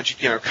Week in Magic,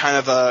 kind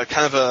of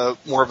a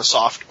more of a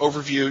soft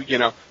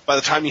overview. By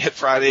the time you hit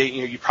Friday,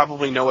 you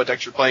probably know what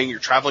decks you're playing. You're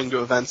traveling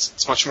to events.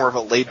 It's much more of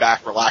a laid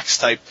back,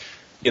 relaxed type,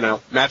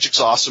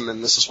 Magic's awesome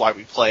and this is why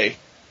we play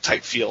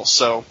type feel.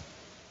 So,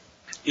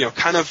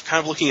 kind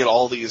of looking at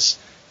all these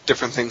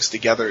different things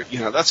together,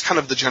 that's kind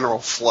of the general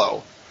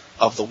flow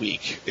of the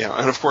week.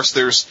 And of course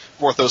there's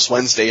Morthos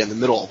Wednesday in the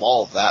middle of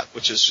all of that,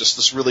 which is just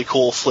this really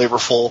cool,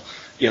 flavorful,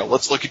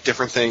 let's look at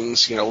different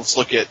things, let's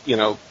look at,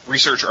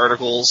 research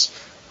articles,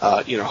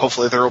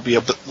 hopefully there will be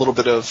a little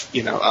bit of,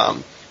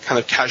 kind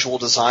of casual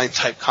design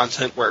type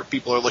content where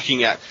people are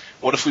looking at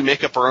what if we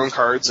make up our own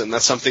cards, and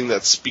that's something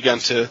that's begun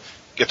to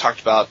get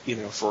talked about,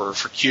 for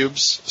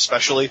cubes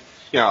especially.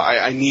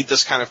 I need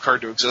this kind of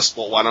card to exist,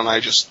 well, why don't I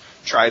just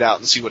try it out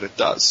and see what it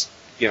does?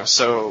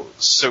 So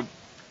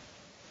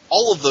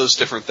all of those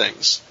different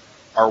things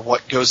are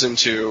what goes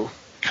into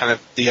kind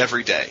of the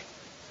everyday.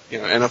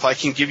 And if I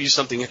can give you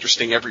something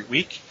interesting every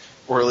week,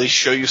 or at least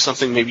show you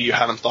something maybe you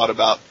haven't thought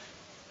about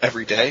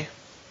every day,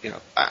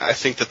 I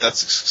think that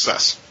that's a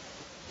success.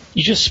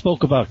 You just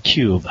spoke about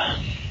Cube.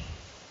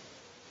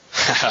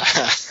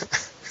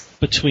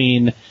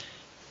 Between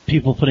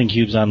people putting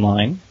cubes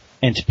online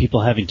and to people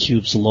having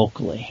cubes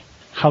locally,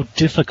 how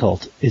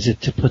difficult is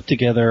it to put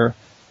together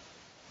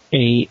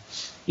a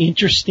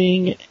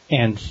interesting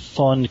and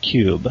fun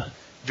cube?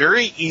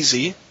 Very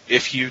easy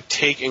if you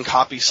take and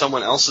copy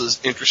someone else's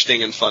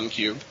interesting and fun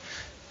cube.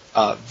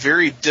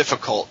 Very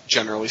difficult,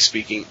 generally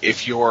speaking,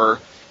 if you're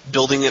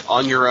building it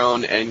on your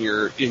own and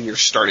you're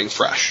starting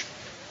fresh.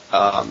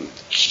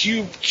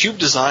 Cube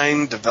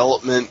design,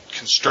 development,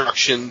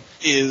 construction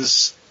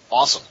is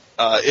awesome.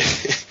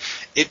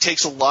 It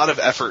takes a lot of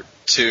effort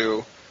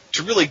to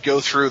really go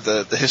through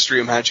the history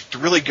of Magic, to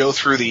really go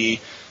through the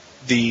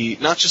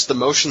not just the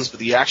motions, but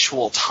the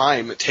actual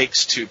time it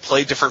takes to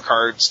play different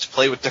cards, to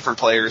play with different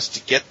players,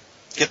 to get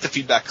the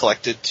feedback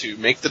collected, to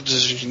make the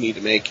decisions you need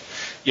to make.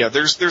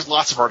 There's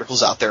lots of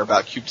articles out there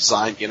about cube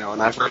design,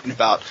 and I've written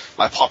about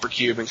my Pauper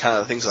cube and kind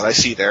of the things that I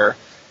see there,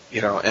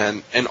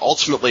 and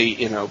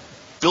ultimately,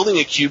 building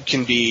a cube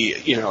can be,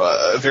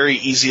 a very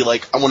easy,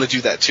 like, I want to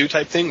do that too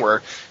type thing,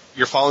 where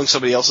you're following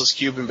somebody else's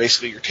cube and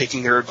basically you're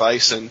taking their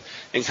advice and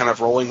kind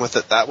of rolling with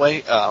it that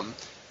way.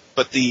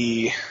 But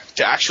to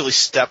actually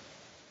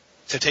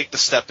take the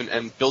step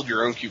and build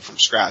your own cube from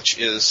scratch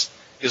is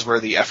where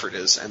the effort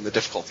is and the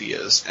difficulty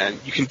is. And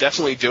you can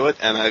definitely do it,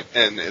 and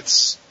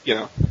it's,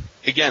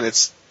 again,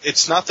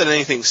 it's not that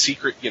anything's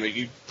secret.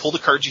 You pull the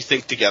cards you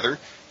think together,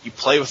 you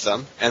play with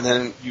them, and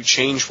then you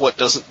change what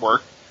doesn't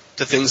work,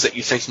 to things that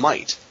you think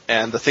might,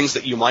 and the things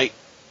that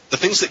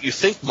you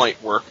think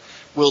might work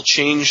will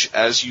change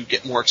as you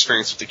get more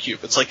experience with the cube.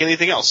 It's like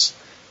anything else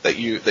that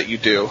you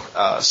do.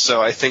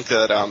 So I think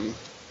that I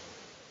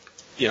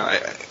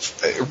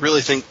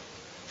really think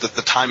that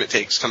the time it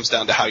takes comes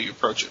down to how you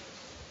approach it.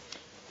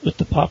 With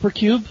the Pauper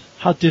Cube,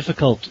 how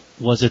difficult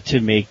was it to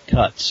make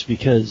cuts?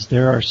 Because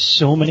there are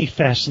so many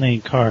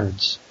fascinating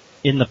cards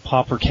in the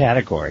Pauper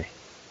category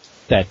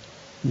that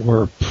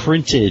were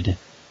printed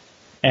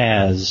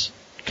as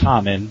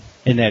common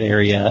in that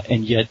area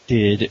and yet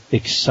did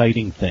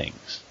exciting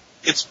things.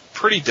 It's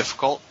pretty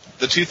difficult.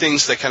 The two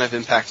things that kind of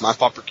impact my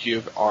Pauper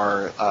Cube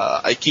are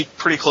I keep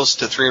pretty close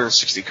to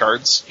 360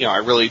 cards. I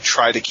really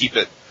try to keep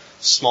it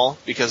small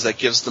because that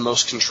gives the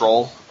most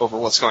control over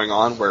what's going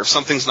on, where if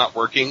something's not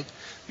working,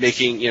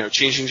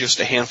 changing just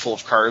a handful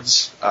of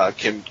cards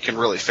can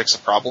really fix a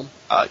problem.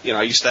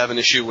 I used to have an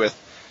issue with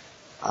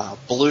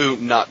blue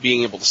not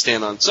being able to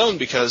stand on its own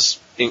because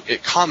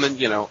it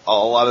common, a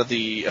lot of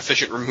the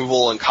efficient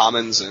removal and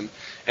commons and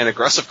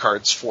aggressive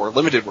cards for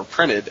limited were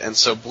printed, and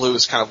so blue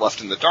is kind of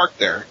left in the dark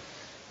there.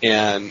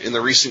 And in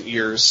the recent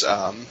years,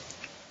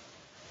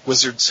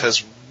 Wizards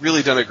has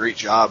really done a great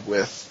job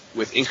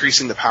with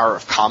increasing the power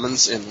of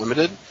commons in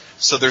limited.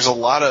 So there's a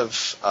lot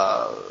of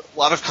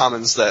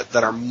commons that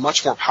are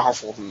much more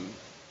powerful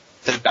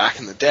than back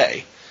in the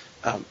day,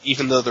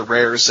 even though the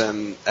rares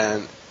and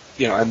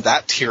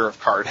that tier of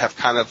card have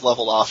kind of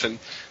leveled off and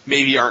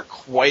maybe aren't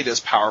quite as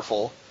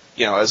powerful,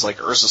 as like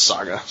Urza's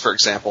Saga, for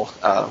example,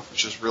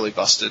 which is really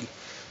busted.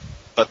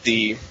 But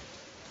the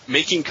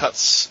making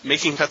cuts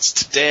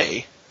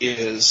today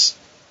is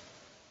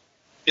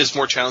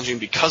more challenging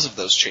because of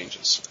those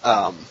changes.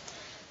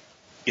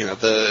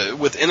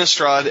 With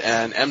Innistrad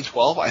and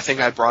M12, I think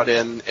I brought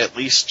in at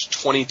least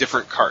 20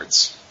 different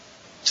cards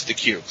to the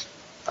cube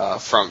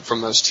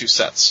from those two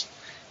sets,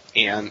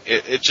 and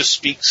it just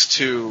speaks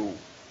to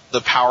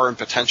the power and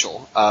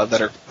potential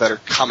that are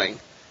coming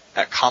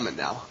at common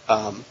now.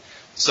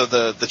 So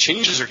the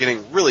changes are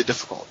getting really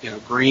difficult.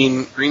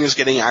 Green is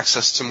getting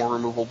access to more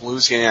removal, blue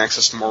is getting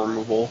access to more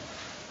removal,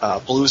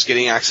 blue is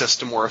getting access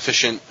to more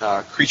efficient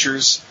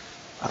creatures.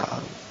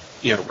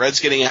 Red's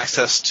getting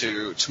access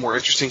to more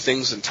interesting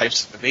things and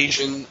types of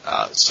evasion.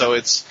 So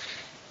it's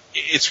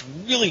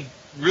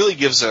really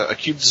gives a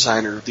cube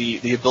designer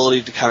the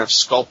ability to kind of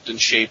sculpt and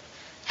shape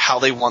how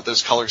they want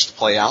those colors to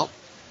play out.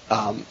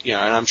 And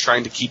I'm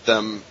trying to keep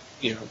them,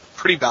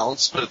 pretty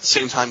balanced, but at the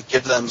same time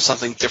give them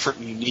something different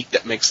and unique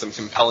that makes them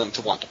compelling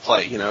to want to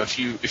play.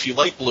 If you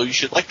like blue, you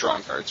should like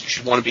drawing cards. You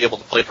should want to be able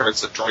to play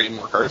cards that draw you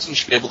more cards, and you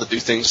should be able to do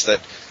things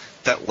that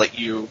let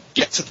you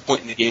get to the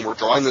point in the game where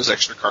drawing those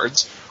extra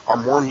cards are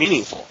more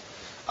meaningful.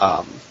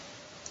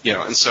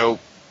 And so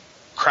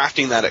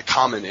crafting that at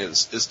common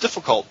is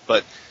difficult,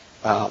 but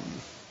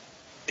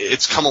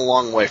it's come a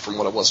long way from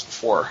what it was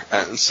before.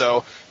 And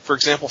so, for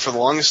example, for the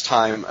longest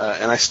time,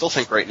 and I still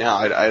think right now,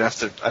 I'd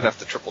have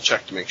to triple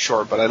check to make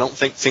sure, but I don't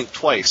think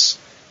Twice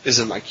is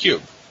in my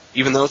cube,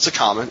 even though it's a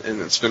common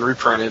and it's been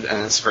reprinted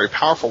and it's a very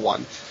powerful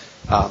one.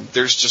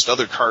 There's just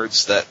other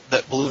cards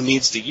that blue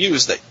needs to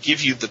use that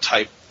give you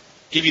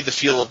the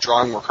feel of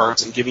drawing more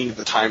cards and giving you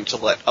the time to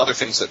let other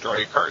things that draw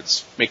you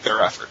cards make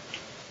their effort.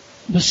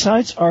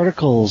 Besides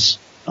articles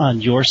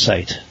on your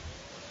site,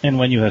 and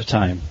when you have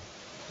time,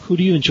 who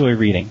do you enjoy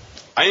reading?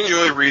 I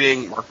enjoy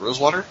reading Mark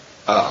Rosewater.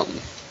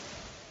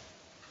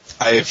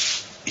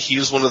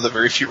 He's one of the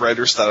very few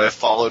writers that I've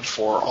followed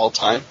for all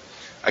time.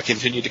 I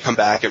continue to come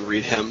back and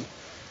read him.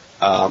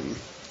 I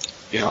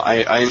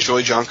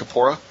enjoy John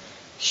Capora.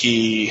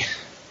 He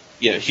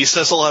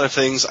says a lot of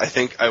things I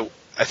think a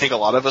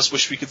lot of us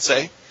wish we could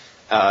say,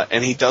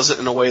 and he does it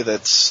in a way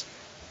that's,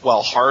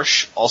 while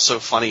harsh, also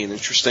funny and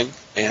interesting.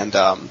 And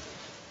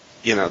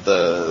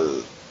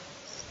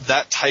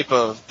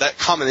that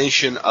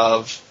combination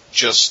of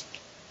just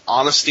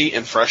honesty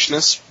and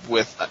freshness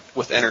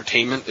with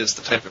entertainment is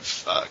the type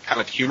of kind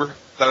of humor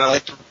that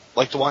I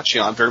like to watch.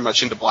 I'm very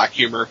much into black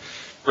humor,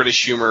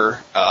 British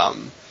humor.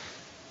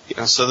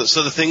 So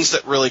the things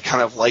that really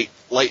kind of light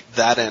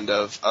that end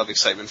of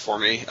excitement for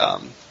me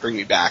bring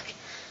me back.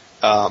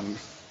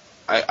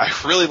 I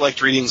really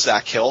liked reading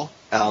Zach Hill,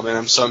 and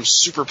I'm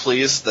super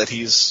pleased that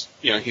he's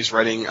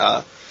writing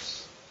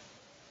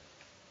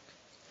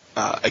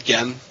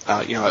again,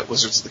 at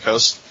Wizards of the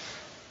Coast.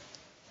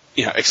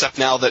 Except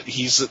now that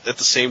he's at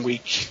the same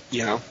week,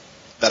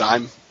 that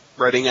I'm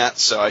writing at,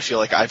 so I feel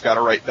like I've got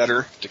to write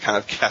better to kind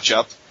of catch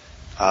up.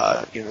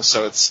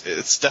 So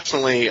it's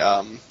definitely,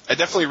 I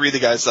definitely read the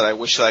guys that I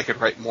wish that I could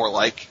write more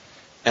like,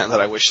 and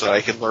that I wish that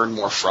I could learn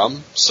more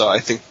from. So I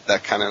think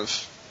that kind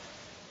of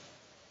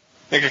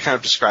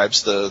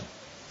describes the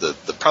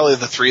probably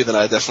the three that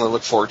I definitely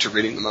look forward to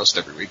reading the most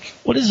every week.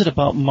 What is it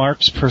about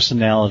Mark's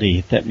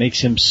personality that makes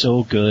him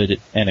so good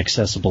and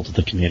accessible to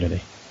the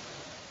community?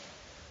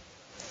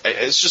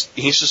 He's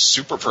just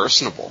super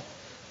personable.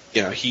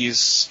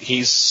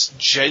 He's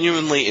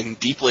genuinely and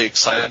deeply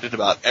excited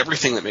about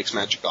everything that makes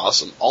Magic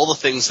awesome, all the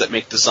things that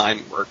make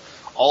design work,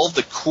 all of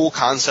the cool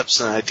concepts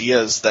and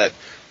ideas that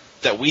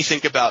that we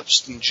think about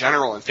just in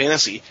general in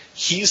fantasy,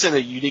 he's in a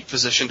unique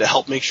position to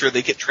help make sure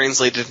they get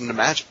translated into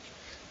Magic.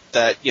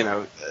 That,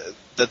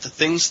 that the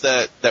things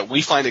that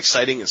we find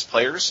exciting as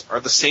players are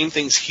the same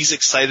things he's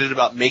excited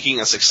about making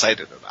us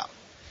excited about.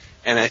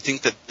 And I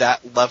think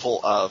that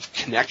level of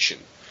connection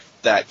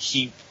that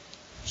he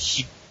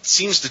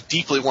seems to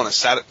deeply want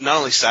to not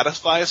only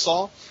satisfy us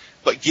all,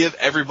 but give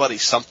everybody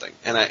something.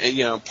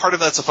 And part of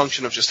that's a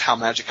function of just how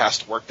Magic has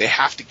to work. They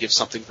have to give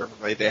something for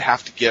everybody. They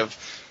have to give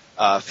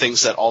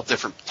things that all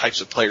different types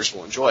of players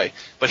will enjoy.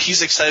 But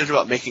he's excited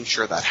about making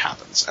sure that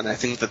happens. And I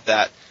think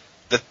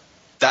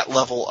that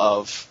level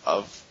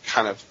of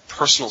kind of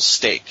personal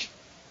stake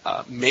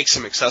makes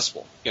him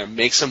accessible.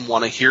 Makes him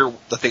want to hear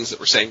the things that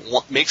we're saying.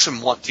 Makes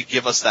him want to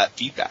give us that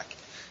feedback.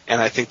 And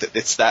I think that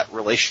it's that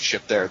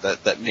relationship there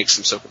that makes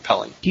him so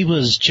compelling. He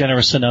was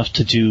generous enough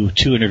to do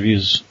 2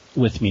 interviews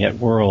with me at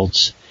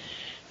Worlds.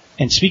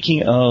 And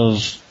speaking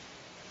of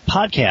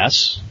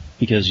podcasts,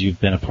 because you've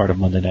been a part of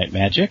Monday Night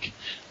Magic,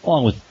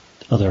 along with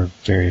other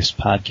various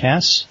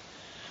podcasts,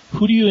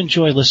 who do you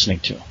enjoy listening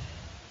to?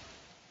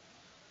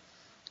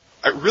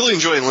 I really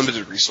enjoy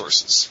Limited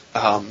Resources.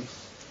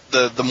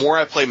 The more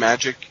I play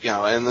Magic,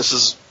 and this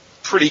is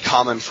pretty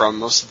common from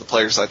most of the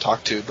players I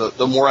talk to,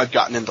 the more I've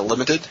gotten into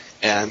Limited,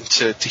 and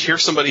to hear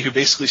somebody who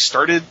basically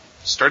started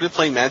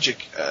playing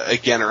Magic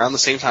again around the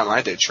same time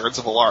I did, Shards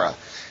of Alara,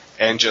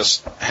 and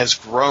just has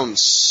grown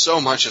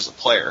so much as a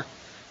player.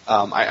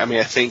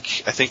 I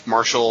think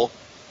Marshall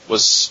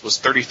was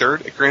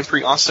 33rd at Grand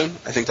Prix Austin.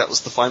 I think that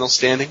was the final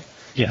standing.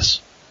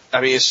 Yes.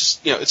 It's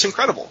just, it's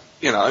incredible.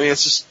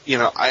 It's just,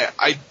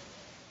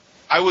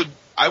 I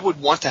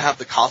would want to have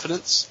the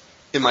confidence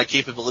in my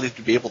capability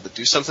to be able to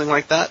do something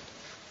like that.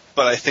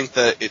 But I think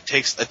that it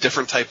takes a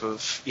different type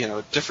of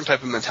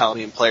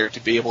mentality and player to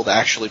be able to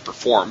actually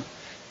perform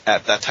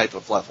at that type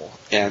of level.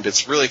 And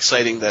it's really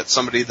exciting that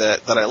somebody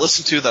that I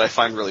listen to, that I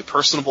find really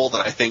personable,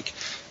 that I think,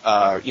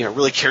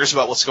 really cares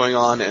about what's going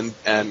on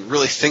and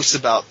really thinks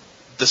about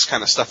this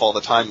kind of stuff all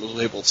the time,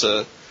 was able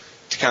to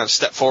kind of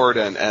step forward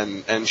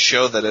and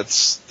show that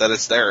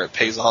it's there, it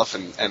pays off,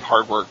 and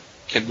hard work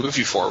can move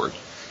you forward.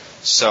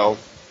 So,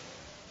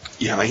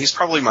 he's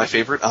probably my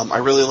favorite. I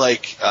really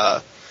like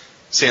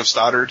Sam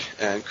Stoddard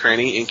and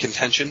Cranny in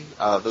Contention.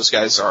 Those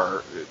guys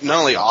are not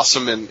only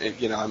awesome, and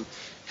I'm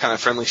kind of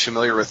friendly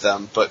familiar with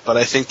them, but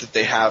I think that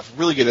they have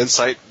really good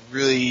insight,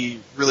 really,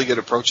 really good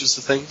approaches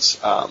to things.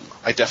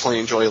 I definitely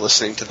enjoy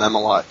listening to them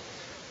a lot.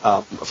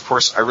 Of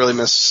course, I really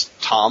miss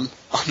Tom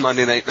on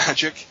Monday Night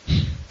Magic.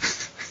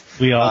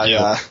 We all do.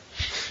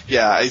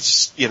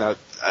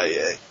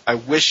 I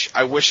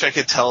wish I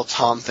could tell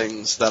Tom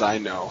things that I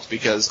know,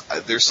 because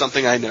there's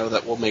something I know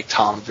that will make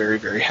Tom very,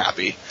 very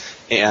happy,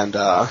 and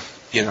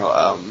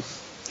and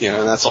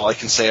that's all I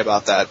can say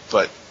about that.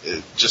 But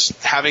just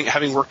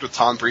having worked with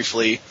Tom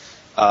briefly,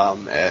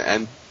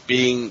 and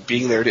being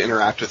there to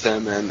interact with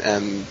him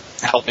and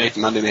help make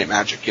Monday Night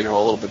Magic, a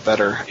little bit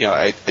better.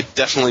 I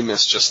definitely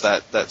miss just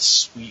that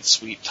sweet,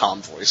 sweet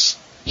Tom voice.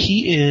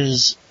 He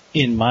is,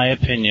 in my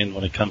opinion,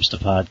 when it comes to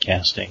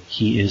podcasting,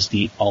 he is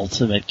the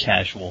ultimate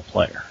casual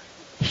player.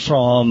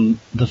 From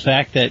the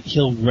fact that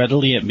he'll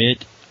readily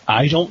admit,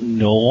 I don't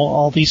know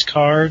all these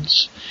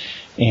cards,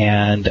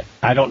 and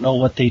I don't know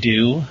what they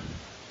do,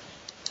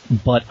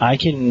 but I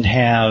can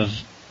have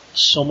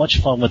so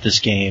much fun with this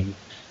game,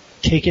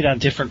 take it on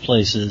different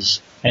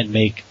places, and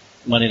make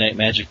Monday Night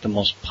Magic the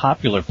most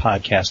popular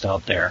podcast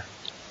out there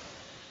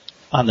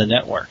on the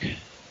network.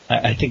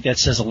 I think that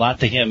says a lot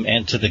to him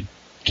and to the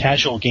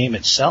casual game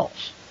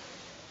itself.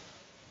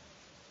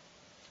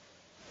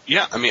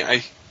 Yeah,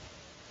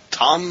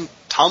 Tom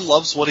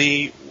loves what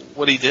he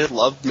did,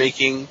 loved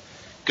making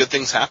good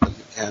things happen,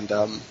 and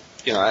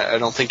I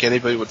don't think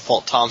anybody would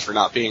fault Tom for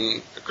not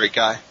being a great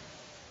guy.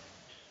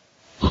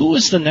 Who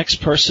is the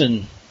next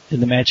person in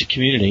the Magic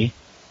community,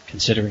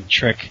 considering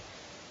Trick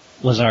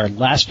was our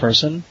last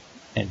person,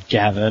 and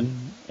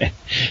Gavin,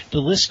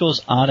 the list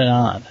goes on and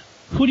on.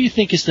 Who do you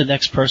think is the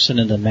next person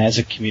in the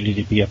Magic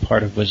community to be a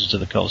part of Wizards of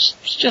the Coast?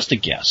 It's just a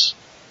guess.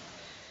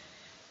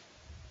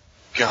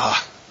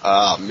 God,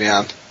 oh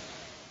man.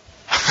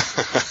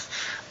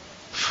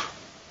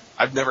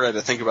 I've never had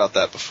to think about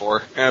that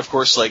before. And of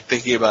course,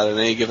 thinking about it at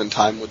any given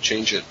time would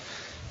change it.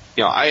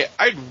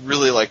 I'd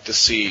really like to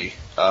see,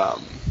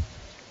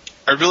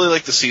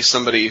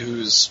 somebody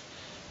who's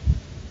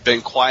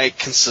been quiet,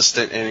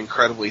 consistent, and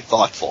incredibly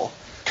thoughtful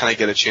kind of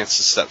get a chance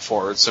to step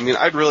forward. So,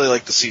 I'd really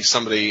like to see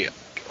somebody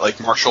like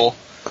Marshall,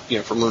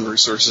 from Moon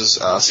Resources,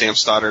 Sam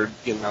Stoddard,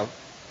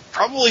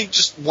 probably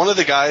just one of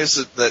the guys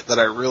that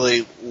I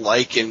really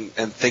like and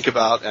think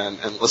about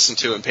and listen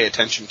to and pay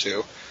attention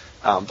to,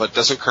 but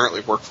doesn't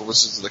currently work for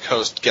Wizards of the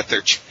Coast, get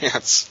their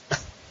chance.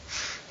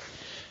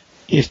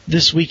 If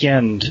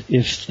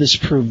this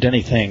proved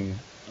anything,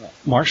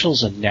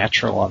 Marshall's a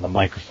natural on the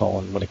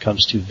microphone when it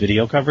comes to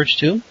video coverage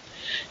too.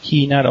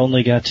 He not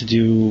only got to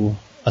do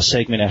a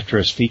segment after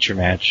his feature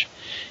match,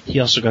 he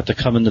also got to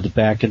come into the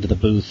back into the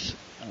booth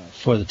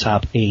for the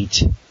top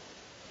 8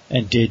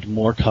 and did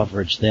more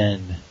coverage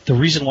then. The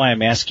reason why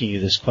I'm asking you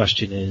this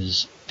question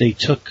is they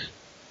took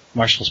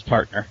Marshall's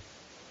partner,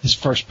 his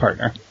first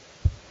partner,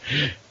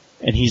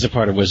 and he's a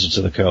part of Wizards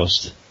of the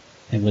Coast.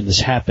 And when this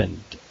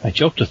happened, I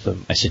joked with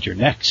him. I said, "You're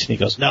next." And he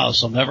goes, "No,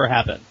 this will never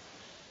happen."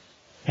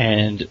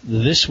 And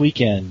this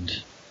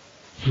weekend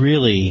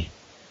really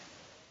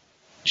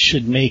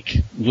should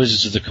make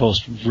Wizards of the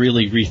Coast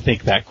really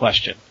rethink that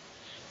question,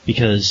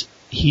 because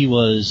he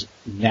was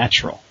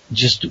natural.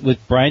 Just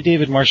with Brian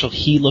David Marshall,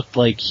 he looked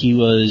like he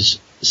was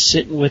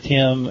sitting with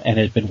him and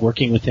had been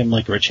working with him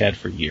like Rich had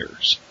for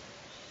years.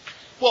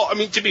 Well, I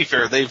mean, to be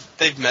fair,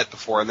 they've met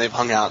before and they've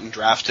hung out and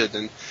drafted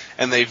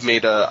and they've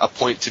made a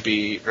point to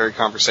be very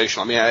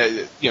conversational. I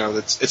mean,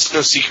 it's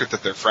no secret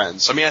that they're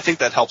friends. I mean, I think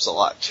that helps a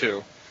lot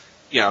too.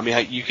 I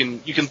mean, you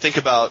can think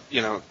about,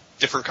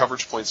 different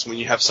coverage points when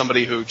you have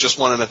somebody who just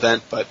won an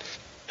event but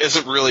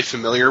isn't really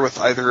familiar with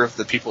either of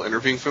the people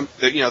interviewing from.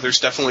 There's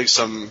definitely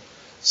some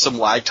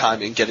lag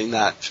time in getting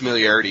that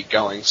familiarity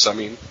going. So I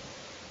mean,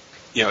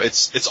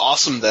 it's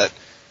awesome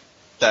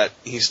that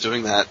he's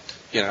doing that.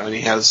 And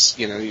he has,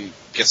 he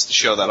gets to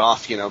show that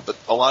off. But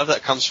a lot of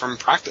that comes from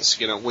practice.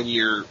 When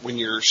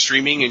you're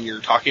streaming and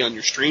you're talking on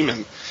your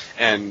stream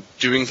and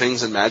doing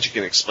things in Magic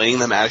and explaining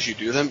them as you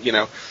do them.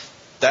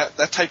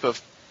 That type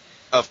of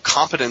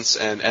competence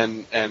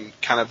and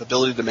kind of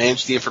ability to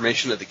manage the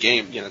information of the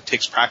game,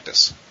 takes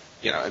practice.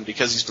 And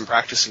because he's been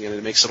practicing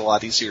it makes it a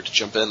lot easier to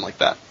jump in like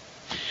that.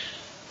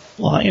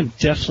 Well, I am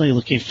definitely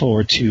looking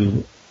forward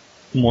to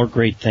more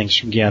great things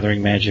from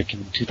Gathering Magic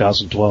in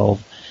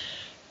 2012.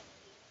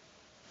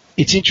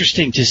 It's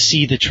interesting to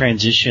see the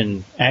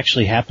transition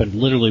actually happen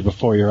literally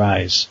before your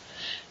eyes.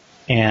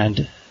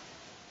 And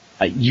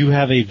you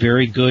have a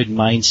very good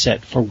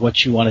mindset for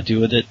what you want to do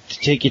with it to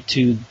take it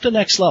to the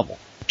next level.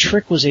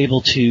 Trick was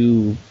able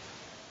to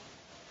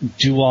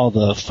do all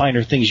the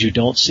finer things you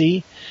don't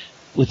see.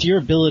 With your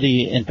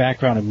ability and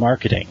background in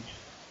marketing,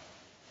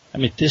 I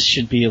mean, this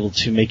should be able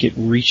to make it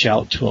reach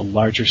out to a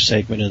larger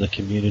segment of the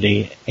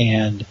community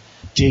and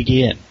dig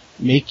in.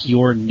 Make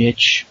your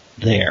niche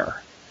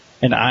there.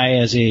 And I,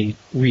 as a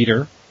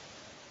reader,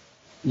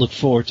 look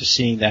forward to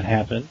seeing that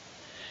happen.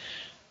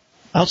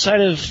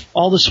 Outside of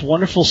all this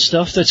wonderful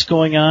stuff that's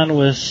going on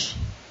with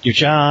your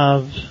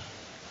job,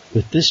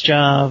 with this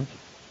job,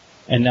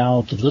 and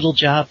now the little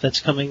job that's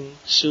coming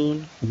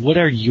soon, what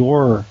are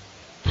your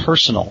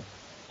personal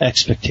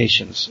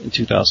expectations in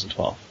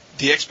 2012?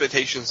 The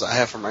expectations I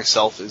have for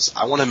myself is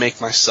I want to make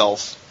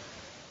myself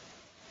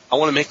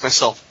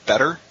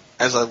better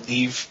as I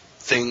leave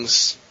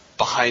things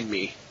behind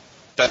me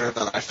better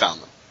than I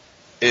found them.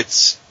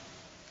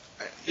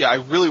 I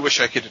really wish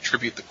I could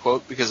attribute the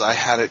quote because I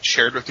had it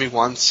shared with me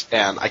once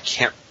and I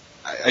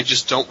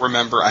just don't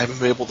remember. I haven't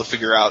been able to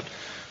figure out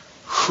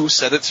who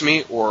said it to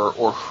me or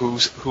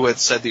who had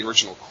said the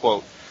original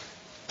quote.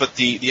 But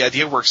the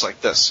idea works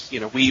like this.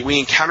 We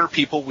encounter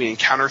people, we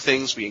encounter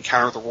things, we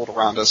encounter the world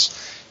around us,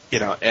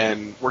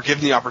 and we're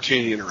given the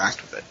opportunity to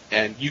interact with it.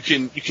 And you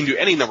can do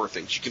any number of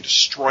things. You can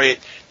destroy it,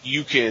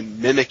 you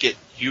can mimic it,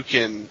 you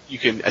can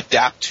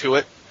adapt to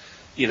it.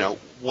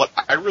 What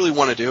I really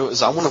want to do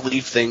is I want to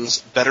leave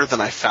things better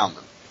than I found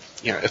them.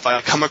 If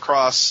I come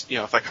across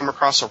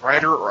a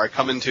writer or I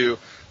come into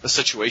a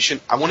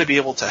situation, I want to be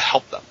able to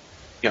help them.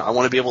 I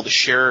want to be able to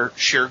share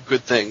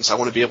good things. I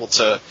want to be able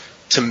to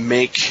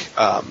make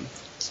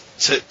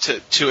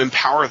to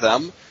empower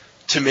them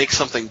to make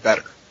something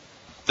better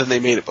than they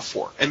made it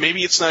before. And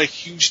maybe it's not a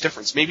huge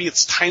difference. Maybe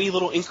it's tiny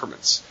little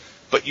increments.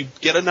 But you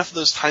get enough of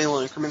those tiny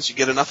little increments, you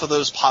get enough of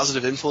those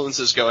positive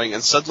influences going,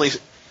 and suddenly,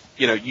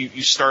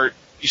 you start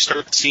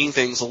seeing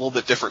things a little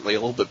bit differently, a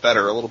little bit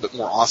better, a little bit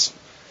more awesome.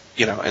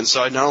 And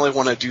so I not only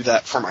want to do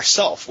that for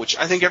myself, which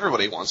I think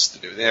everybody wants to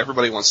do.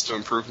 Everybody wants to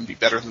improve and be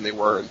better than they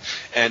were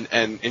and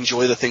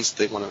enjoy the things that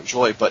they want to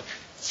enjoy. But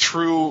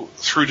through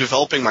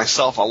developing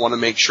myself, I want to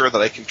make sure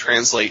that I can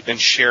translate and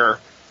share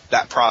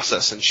that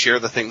process and share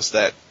the things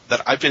that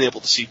I've been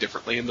able to see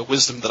differently and the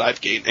wisdom that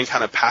I've gained and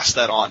kind of pass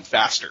that on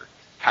faster,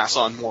 pass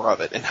on more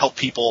of it and help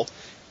people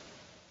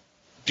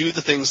do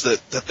the things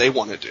that they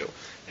want to do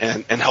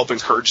and help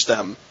encourage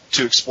them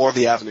to explore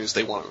the avenues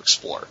they want to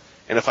explore.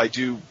 And if I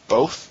do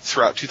both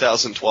throughout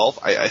 2012,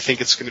 I think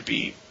it's going to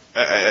be,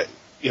 I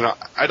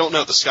don't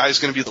know, the sky is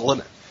going to be the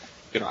limit.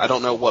 I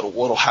don't know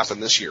what'll happen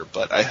this year,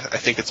 but I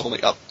think it's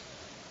only up.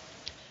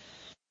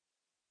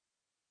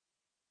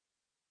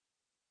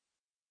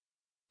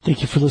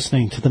 Thank you for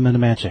listening to The Men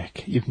of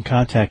Magic. You can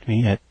contact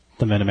me at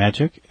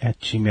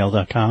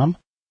themenofmagic@gmail.com,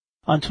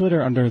 on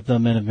Twitter under The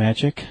Men of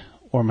Magic,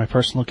 or my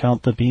personal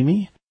account, The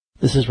Beamy.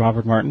 This is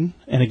Robert Martin,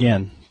 and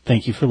again,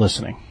 thank you for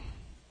listening.